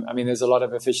 I mean, there's a lot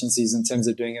of efficiencies in terms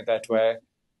of doing it that way.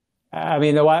 I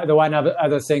mean, the one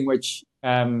other thing which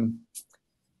I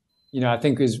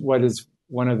think is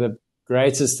one of the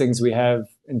greatest things we have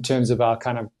in terms of our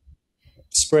kind of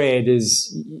spread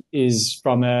is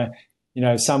from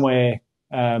somewhere.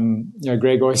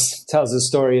 Greg always tells the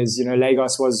story is,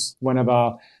 Lagos was one of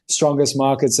our strongest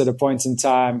markets at a point in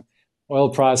time.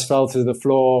 Oil price fell through the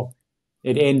floor.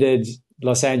 It ended.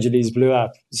 Los Angeles blew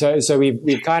up. So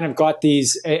we've kind of got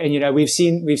these, and we've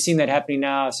seen that happening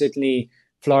now. Certainly,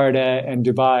 Florida and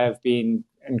Dubai have been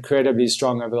incredibly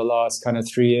strong over the last kind of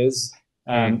 3 years.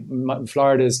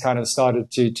 Florida has kind of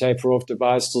started to taper off.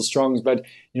 Dubai is still strong, but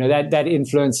that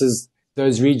influences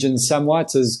those regions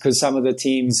somewhat, because some of the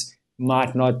teams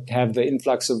might not have the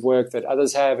influx of work that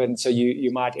others have, and so you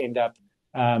might end up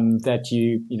that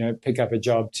you pick up a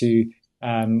job to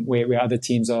where other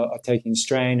teams are taking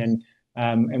strain,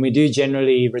 and we do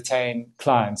generally retain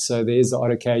clients. So there is the odd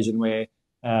occasion where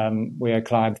a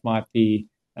client might be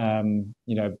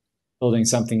building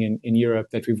something in Europe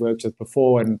that we've worked with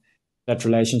before, and that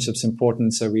relationship's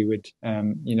important. So we would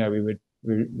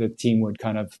the team would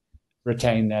kind of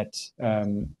retain that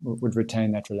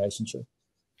relationship.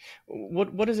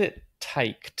 What does it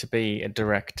take to be a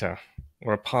director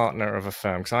or a partner of a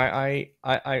firm? Because I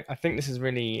think this is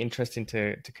really interesting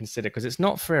to consider, because it's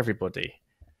not for everybody.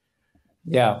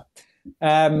 Yeah.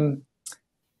 One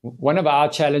of our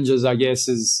challenges, I guess,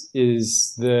 is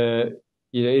it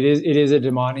is a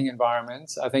demanding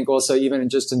environment. I think also even in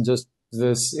just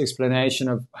this explanation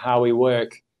of how we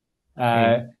work,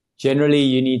 generally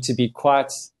you need to be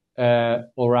quite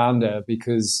all-rounder,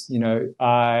 because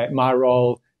my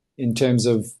role in terms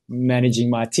of managing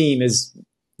my team is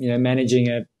managing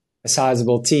a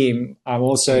sizable team. I'm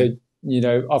also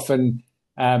often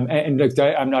and look,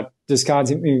 I'm not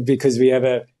discounting, because we have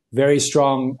a very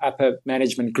strong upper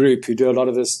management group who do a lot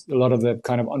of the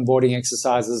kind of onboarding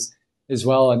exercises as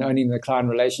well, and owning the client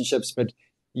relationships. But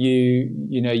you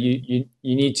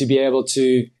need to be able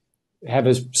to have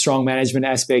a strong management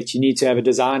aspect. You need to have a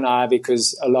design eye,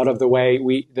 because a lot of the way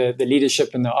the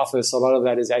leadership in the office, a lot of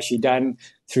that is actually done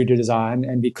through the design.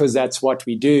 And because that's what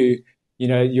we do,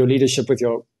 your leadership with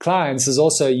your clients is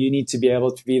also, you need to be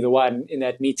able to be the one in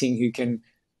that meeting who can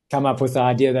come up with the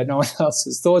idea that no one else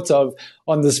has thought of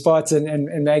on the spot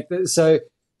and make this. So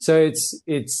it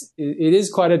is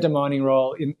quite a demanding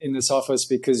role in this office,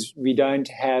 because we don't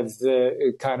have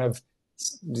the kind of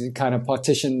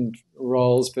partitioned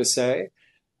roles per se.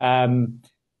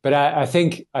 But I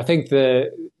think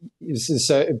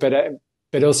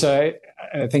but also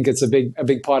I think it's a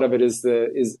big part of it is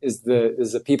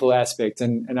the people aspect,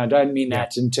 and I don't mean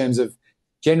that in terms of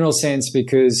general sense,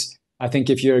 because I think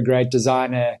if you're a great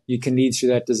designer, you can lead through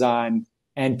that design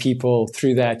and people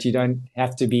through that. You don't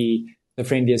have to be the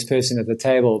friendliest person at the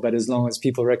table, but as long as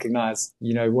people recognize,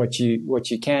 what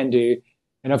you can do.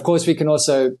 And of course we can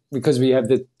also, because we have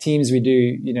the teams we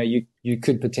do, you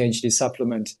could potentially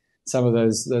supplement some of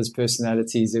those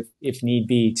personalities if need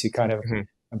be, to kind of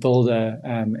build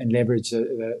and leverage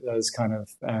those kind of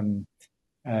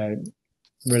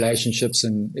relationships,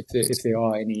 and if there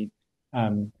are any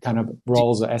kind of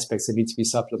roles or aspects that need to be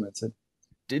supplemented.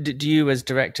 Do you, as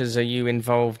directors, are you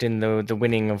involved in the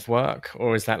winning of work,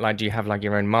 or is that like, do you have like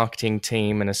your own marketing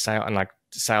team and a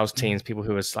sales teams, people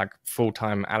who are like full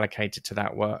time allocated to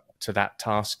that work, to that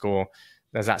task, or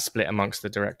does that split amongst the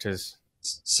directors?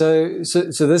 So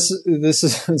this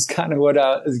is kind of what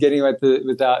I was getting at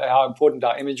with how important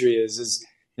our imagery is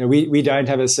we don't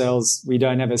have a sales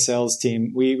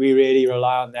team. We really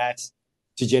rely on that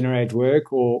to generate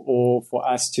work, or for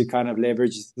us to kind of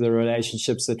leverage the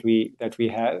relationships that we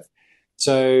have.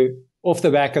 So off the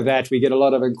back of that, we get a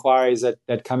lot of inquiries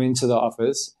that come into the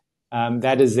office.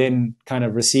 That is then kind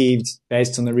of received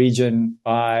based on the region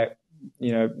by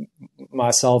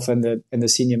myself and the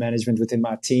senior management within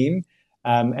my team,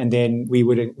 and then we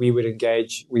would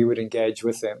engage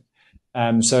with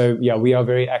them. So yeah, we are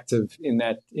very active in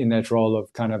that role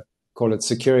of kind of, call it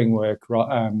securing work,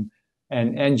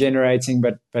 and generating,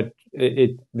 but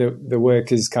the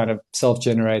work is kind of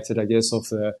self-generated, I guess, off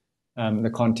the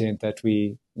content that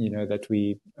we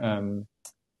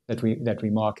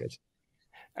market.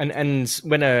 And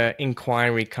when an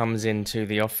inquiry comes into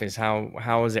the office,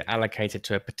 how is it allocated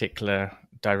to a particular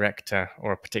director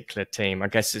or a particular team? I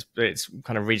guess it's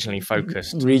kind of regionally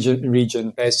focused.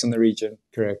 Region based on the region,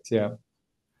 correct? Yeah.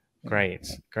 Great.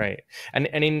 And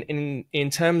in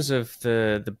terms of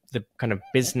the kind of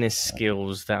business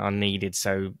skills that are needed,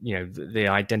 so the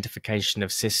identification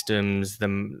of systems,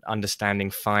 the understanding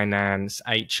finance,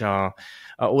 HR,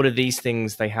 all of these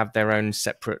things, they have their own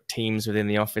separate teams within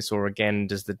the office, or again,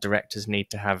 does the directors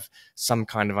need to have some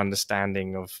kind of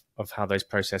understanding of how those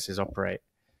processes operate?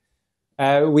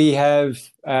 We have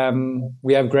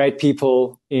great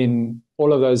people in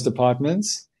all of those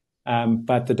departments.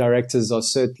 But the directors are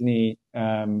certainly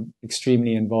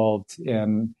extremely involved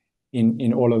in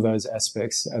all of those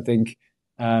aspects. I think,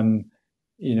 I've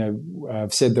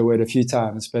said the word a few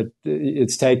times, but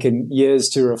it's taken years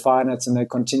to refine it, and they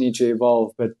continue to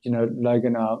evolve. But,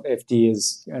 Logan, our FD,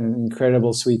 is an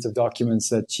incredible suite of documents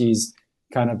that she's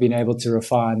kind of been able to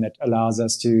refine, that allows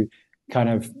us to kind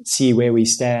of see where we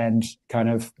stand kind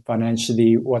of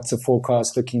financially, what's the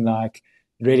forecast looking like.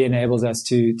 It really enables us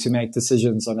to make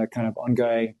decisions on a kind of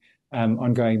ongoing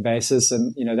basis,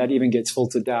 and that even gets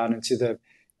filtered down into the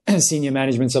senior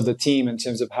managements of the team in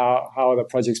terms of how are the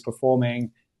projects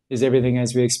performing, is everything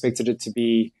as we expected it to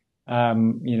be,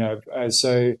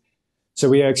 so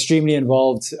we are extremely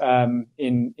involved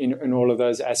in all of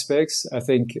those aspects. I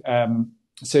think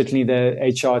certainly the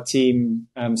HR team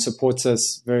supports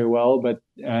us very well, but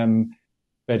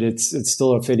it's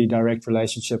still a fairly direct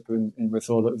relationship with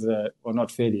all of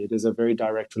not fairly, it is a very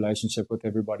direct relationship with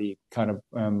everybody kind of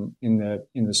in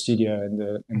the studio and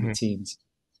the teams.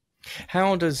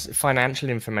 How does financial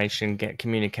information get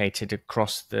communicated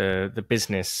across the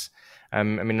business?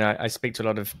 I speak to a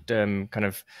lot of kind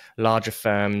of larger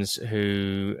firms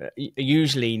who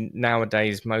usually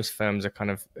nowadays, most firms are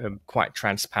kind of quite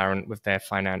transparent with their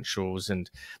financials and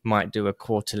might do a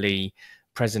quarterly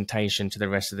presentation to the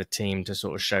rest of the team to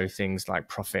sort of show things like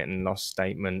profit and loss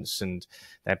statements and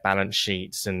their balance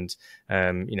sheets, and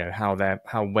how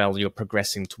well you're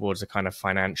progressing towards a kind of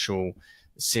financial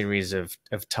series of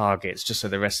targets, just so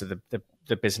the rest of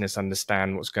the business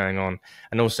understand what's going on.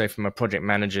 And also from a project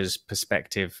manager's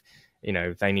perspective,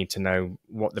 they need to know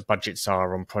what the budgets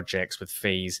are on projects with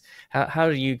fees. How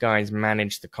do you guys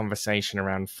manage the conversation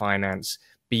around finance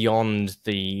beyond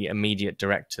the immediate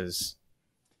directors?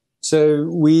 So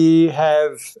we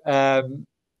have, it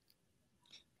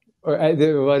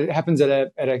happens at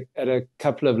a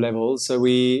couple of levels. So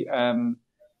we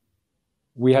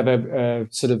have a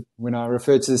sort of, when I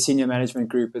refer to the senior management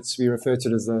group, we refer to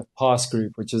it as the PASS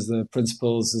group, which is the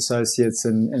principals, associates,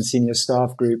 and senior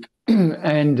staff group.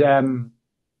 And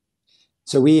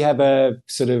so we have a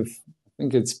sort of, I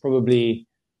think it's probably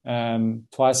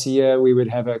twice a year we would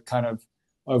have a kind of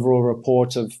overall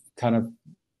report of kind of,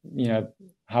 you know,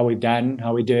 how we've done,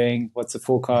 how we're doing, what's the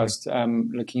forecast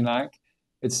looking like.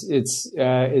 It's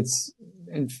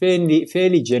in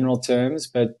fairly general terms,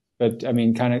 but I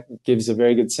mean, kind of gives a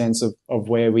very good sense of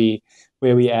where we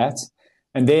at.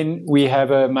 And then we have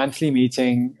a monthly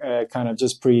meeting, kind of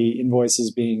just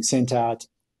pre-invoices being sent out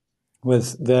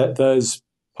with those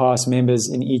past members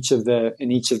in each of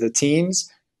the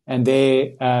teams, and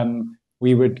there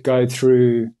we would go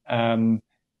through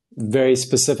very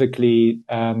specifically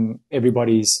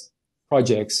everybody's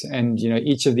projects, and you know,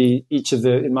 each of the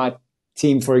in my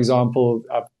team, for example,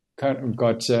 I've kind of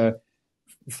got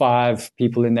 5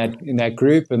 people in that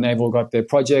group, and they've all got their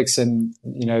projects, and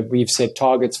you know, we've set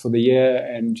targets for the year,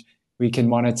 and we can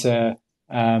monitor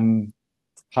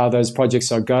how those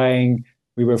projects are going.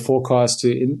 We were forecast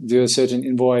to do a certain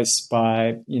invoice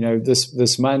by, you know,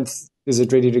 this month. Is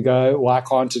it ready to go? Why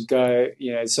can't it go?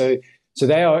 You know, so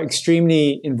they are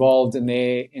extremely involved in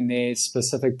their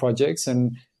specific projects,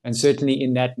 and certainly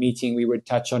in that meeting we would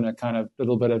touch on a kind of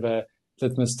little bit of a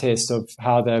litmus test of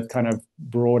how the kind of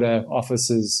broader office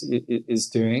is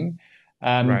doing.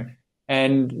 Right.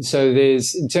 And so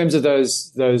there's, in terms of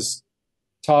those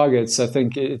targets, I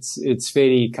think it's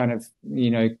fairly kind of,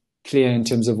 you know, clear in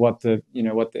terms of what the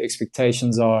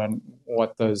expectations are and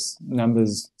what those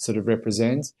numbers sort of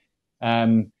represent.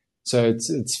 So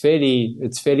it's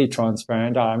fairly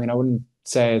transparent. I mean, I wouldn't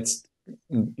say it's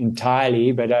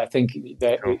entirely, but I think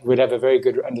that we would have a very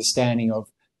good understanding of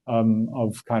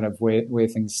kind of where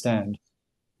things stand.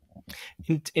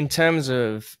 In terms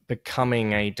of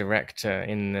becoming a director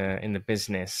in the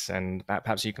business, and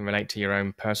perhaps you can relate to your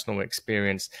own personal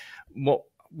experience, what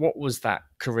was that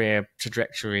career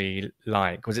trajectory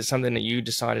like? Was it something that you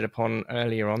decided upon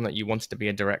earlier on, that you wanted to be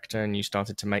a director and you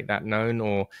started to make that known,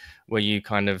 or were you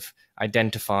kind of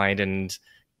identified and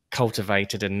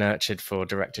cultivated and nurtured for a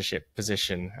directorship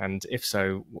position? And if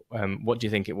so, what do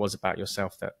you think it was about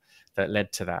yourself that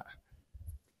led to that?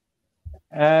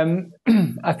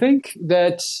 I think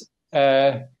that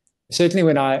certainly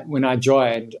when I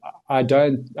joined, I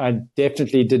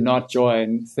definitely did not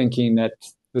join thinking that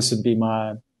this would be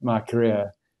my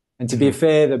career. And to be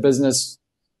fair, the business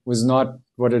was not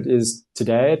what it is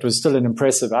today. It was still an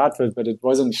impressive outfit, but it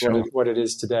wasn't what it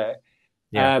is today.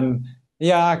 Yeah.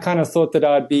 I kind of thought that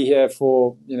I'd be here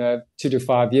for, you know, 2 to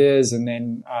 5 years, and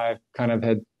then I kind of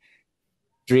had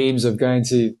dreams of going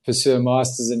to pursue a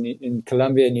master's in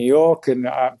Columbia, New York, and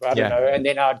I don't know, and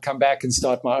then I'd come back and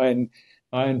start my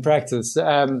own practice.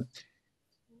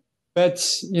 But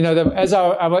you know, as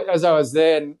I was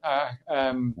there,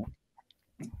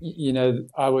 you know,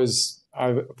 I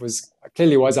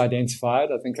clearly was identified.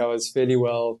 I think I was fairly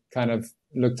well kind of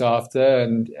looked after,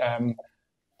 and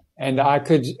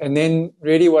then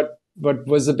really what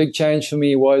was a big change for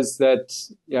me was that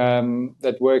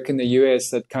that work in the US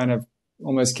that kind of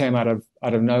almost came out of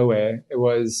nowhere. It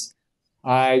was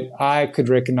I could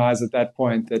recognize at that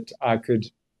point that I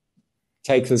could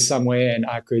take this somewhere, and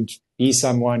I could be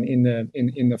someone in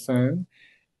the firm.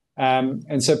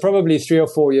 And so probably 3 or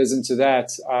 4 years into that,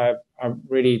 I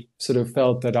really sort of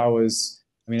felt that I was,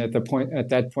 I mean, at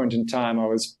that point in time, I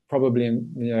was probably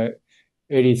in, you know,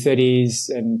 early 30s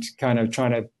and kind of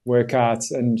trying to work out.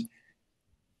 And,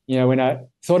 you know, when I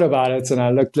thought about it and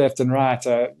I looked left and right,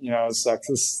 you know, I was like,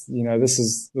 this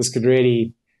could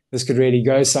really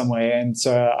go somewhere. And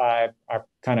so I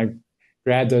kind of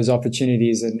grabbed those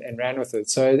opportunities and ran with it.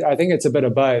 So I think it's a bit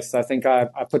of both. I think I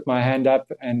put my hand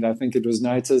up, and I think it was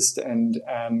noticed, and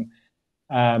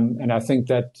I think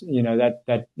that, you know,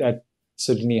 that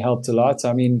certainly helped a lot.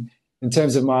 I mean, in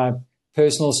terms of my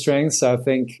personal strengths, I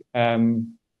think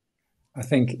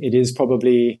it is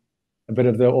probably a bit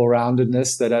of the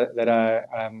all-roundedness that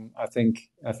I think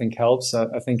helps.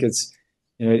 I think it's,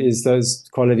 you know, it is those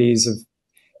qualities of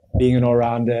being an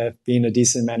all-rounder, being a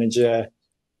decent manager,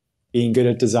 being good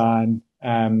at design,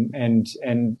 and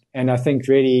I think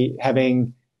really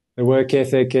having the work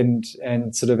ethic and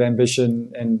sort of ambition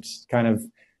and kind of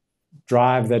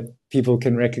drive that people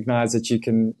can recognize that you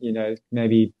can, you know,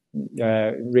 maybe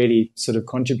really sort of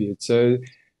contribute. So,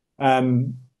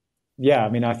 yeah, I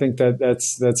mean, I think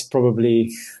that's probably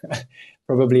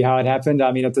how it happened.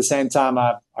 I mean, at the same time,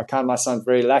 I count myself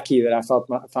very lucky that I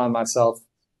found myself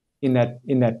in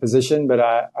that position. But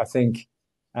I think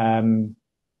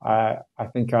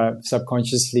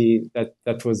subconsciously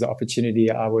that was the opportunity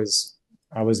I was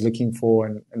looking for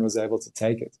and was able to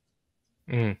take it.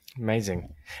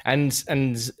 Amazing.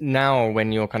 And now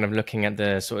when you're kind of looking at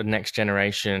the sort of next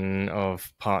generation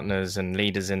of partners and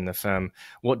leaders in the firm,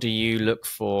 what do you look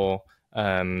for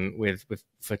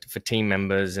for team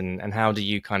members, and how do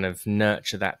you kind of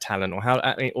nurture that talent,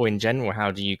 or in general,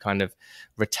 how do you kind of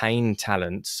retain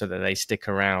talent so that they stick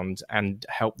around and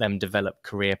help them develop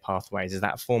career pathways? Is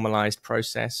that a formalized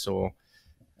process, or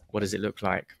what does it look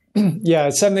like? Yeah,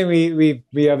 it's something we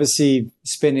obviously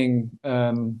spending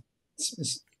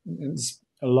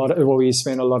we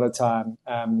spend a lot of time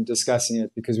discussing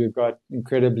it, because we've got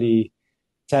incredibly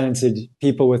talented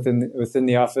people within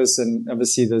the office, and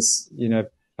obviously this,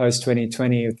 post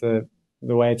 2020, with the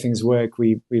way things work,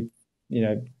 we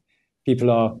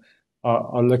people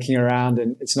are looking around,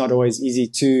 and it's not always easy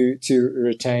to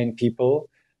retain people.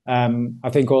 I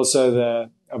think also the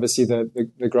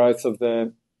growth of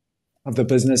the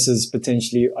business has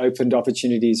potentially opened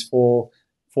opportunities for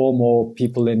more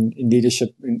people in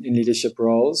leadership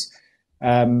roles.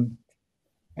 And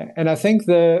I think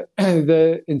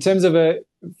in terms of a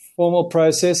formal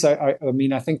process, I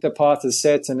mean, I think the path is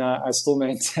set, and I still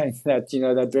maintain that,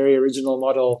 that very original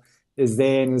model is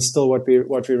there and is still what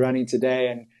we're running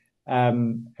today.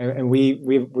 And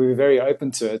we're very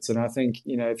open to it. And I think,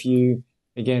 if you,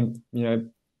 again,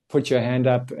 put your hand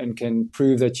up and can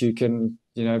prove that you can,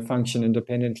 function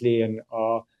independently and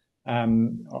are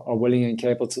willing and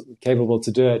capable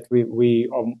to do it, we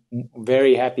are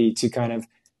very happy to kind of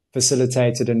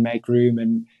facilitate it and make room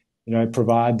and,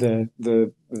 provide the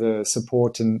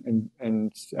support and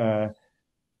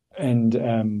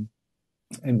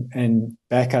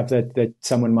backup that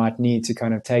someone might need to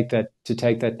kind of take that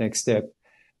next step.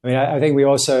 I mean, I think we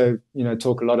also,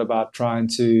 talk a lot about trying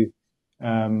to,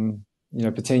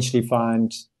 potentially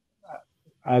find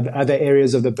other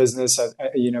areas of the business.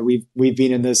 We've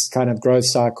been in this kind of growth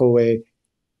cycle where,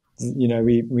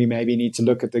 we maybe need to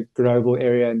look at the global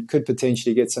area and could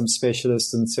potentially get some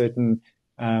specialists in certain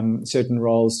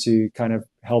roles to kind of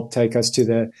help take us to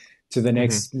the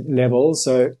next level.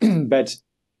 So, but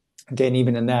again,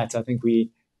 even in that, I think we,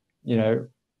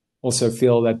 also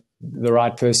feel that the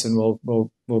right person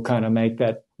will kind of make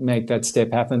that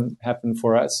step happen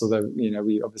for us. Although,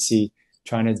 we obviously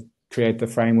trying to create the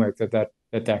framework that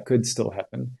could still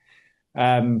happen.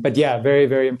 But yeah, very,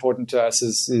 very important to us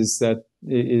is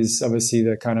obviously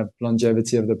the kind of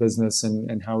longevity of the business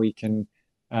and how we can,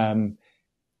 I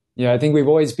think we've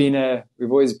always been a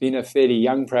fairly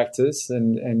young practice,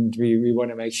 and we want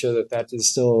to make sure that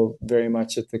is still very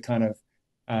much at the kind of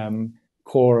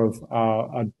core of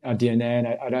our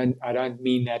DNA. And I don't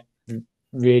mean that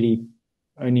really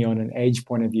only on an age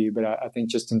point of view, but I think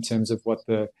just in terms of what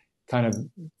the kind of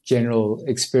general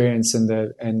experience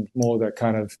and more the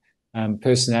kind of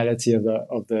personality of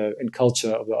the and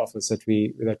culture of the office that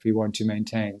we want to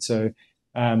maintain. So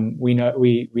we know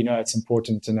it's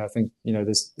important, and I think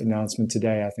this announcement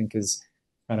today, I think, is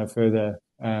kind of further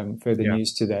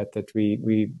news to that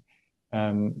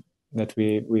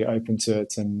we're open to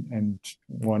it and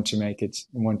want to make it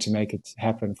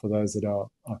happen for those that are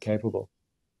capable.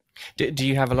 Do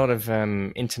you have a lot of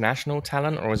international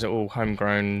talent, or is it all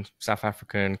homegrown South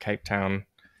African, Cape Town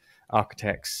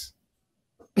architects?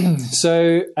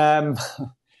 So a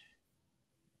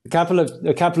couple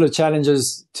of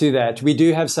challenges to that. We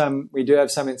do have some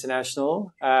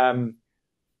international.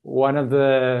 One of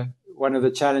the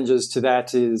challenges to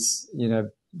that is,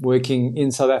 working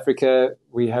in South Africa,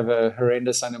 we have a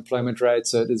horrendous unemployment rate,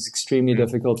 so it is extremely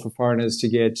difficult for foreigners to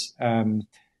get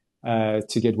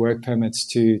work permits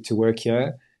to work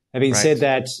here. Having said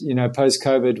that, post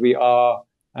COVID, we are,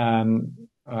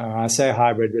 I say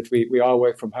hybrid, but we are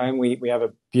work from home. We have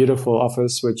a beautiful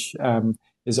office which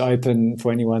is open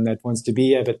for anyone that wants to be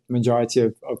here, but the majority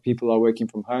of people are working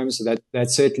from home. So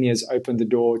that certainly has opened the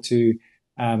door to,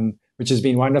 which has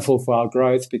been wonderful for our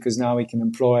growth, because now we can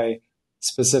employ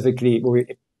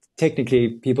technically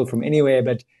people from anywhere,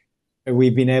 but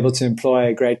we've been able to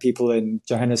employ great people in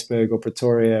Johannesburg or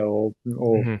Pretoria or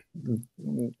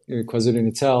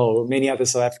KwaZulu-Natal or many other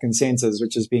South African centers,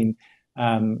 which has been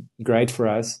great for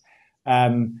us.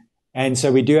 And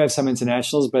so we do have some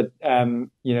internationals, but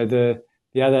the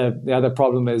other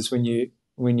problem is when you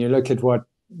look at what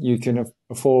you can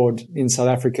afford in South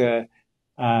Africa,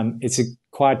 it's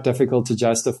quite difficult to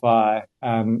justify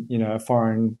a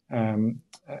foreign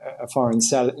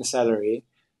salary.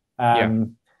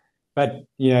 But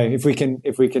if we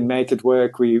can make it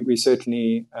work, we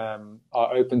certainly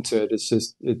are open to it. It's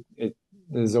just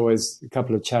there's always a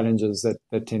couple of challenges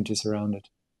that tend to surround it.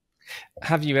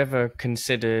 Have you ever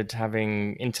considered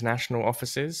having international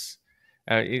offices?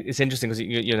 It's interesting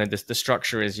because the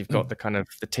structure is you've got the kind of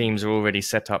the teams are already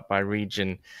set up by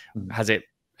region. Has it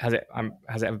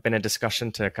ever been a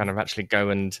discussion to kind of actually go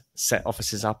and set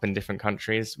offices up in different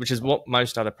countries, which is what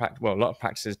most other a lot of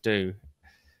practices do?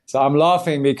 So I'm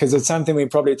laughing because it's something we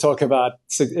probably talk about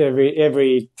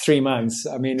every 3 months.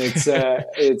 I mean, it's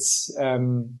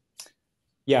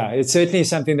certainly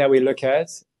something that we look at.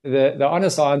 The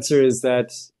honest answer is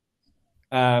that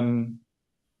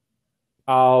our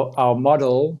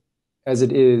model, as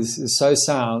it is so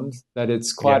sound that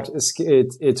it's quite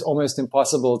it's almost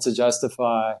impossible to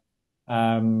justify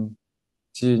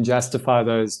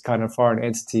those kind of foreign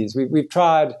entities. We've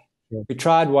tried. We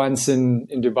tried once in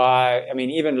Dubai. I mean,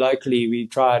 even locally, we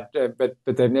tried, but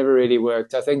they've never really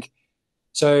worked, I think.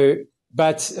 So,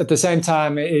 but at the same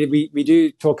time, we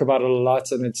do talk about it a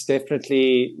lot, and it's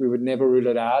definitely, we would never rule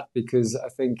it out, because I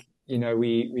think,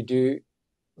 we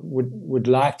would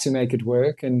like to make it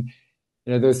work. And,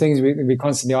 the things we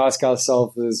constantly ask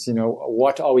ourselves is,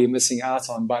 what are we missing out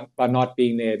on by not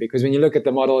being there? Because when you look at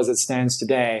the model as it stands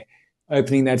today,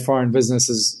 opening that foreign business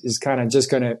is kind of just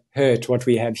going to hurt what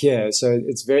we have here. So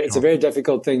it's a very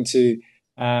difficult thing to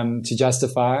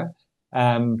justify.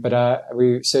 But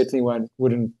we certainly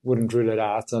wouldn't rule it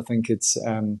out. I think it's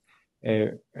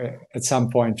at some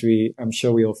point I'm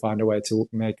sure we'll find a way to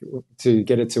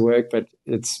get it to work, but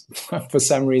it's for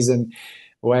some reason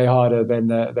way harder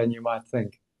than you might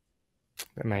think.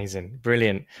 Amazing.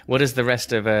 Brilliant. What does the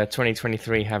rest of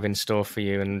 2023 have in store for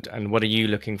you, and what are you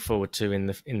looking forward to in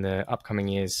the upcoming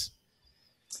years?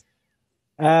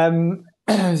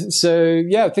 So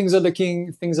yeah, things are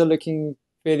looking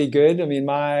fairly good. I mean,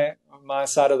 my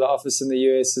side of the office in the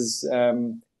US it's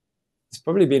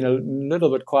probably been a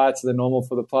little bit quieter than normal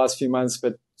for the past few months,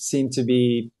 but seem to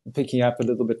be picking up a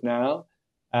little bit now.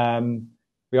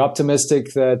 We're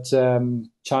optimistic that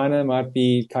China might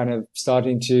be kind of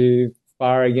starting to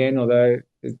fire again, although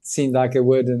it seemed like it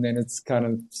would, and then it's kind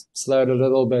of slowed a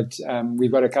little bit.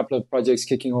 We've got a couple of projects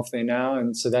kicking off there now,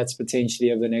 and so that's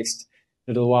potentially over the next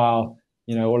little while,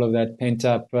 all of that pent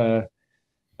up,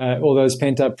 all those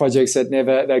pent up projects that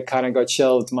kind of got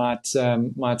shelved might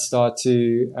start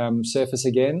to surface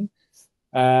again.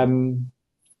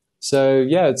 So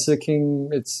yeah, it's looking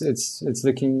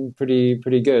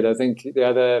pretty good. I think the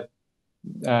other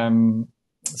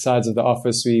sides of the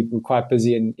office, we're quite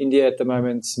busy in India at the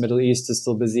moment. Middle East is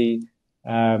still busy.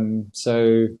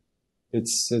 So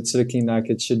it's looking like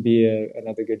it should be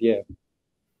another good year.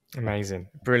 Amazing.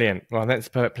 Brilliant. Well, that's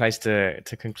the perfect place to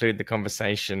conclude the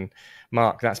conversation.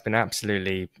 Mark, that's been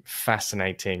absolutely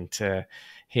fascinating to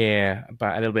hear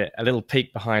about a little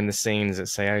peek behind the scenes at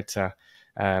SAOTA,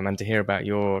 and to hear about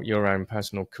your own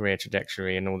personal career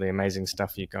trajectory and all the amazing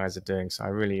stuff you guys are doing. So I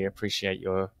really appreciate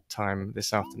your time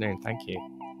this afternoon. Thank you.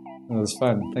 It was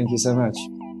fun. Thank you so much.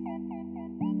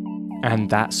 And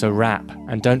that's a wrap.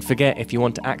 And don't forget, if you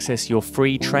want to access your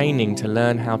free training to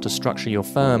learn how to structure your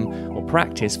firm or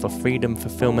practice for freedom,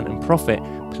 fulfillment and profit,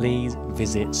 please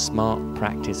visit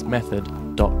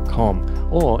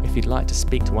smartpracticemethod.com. Or if you'd like to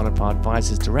speak to one of our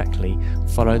advisors directly,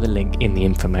 follow the link in the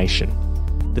information.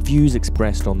 The views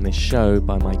expressed on this show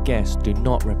by my guests do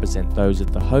not represent those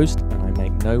of the host, and I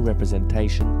make no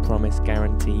representation, promise,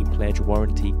 guarantee, pledge,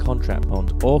 warranty, contract,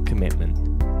 bond or commitment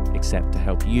except to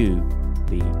help you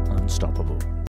be unstoppable.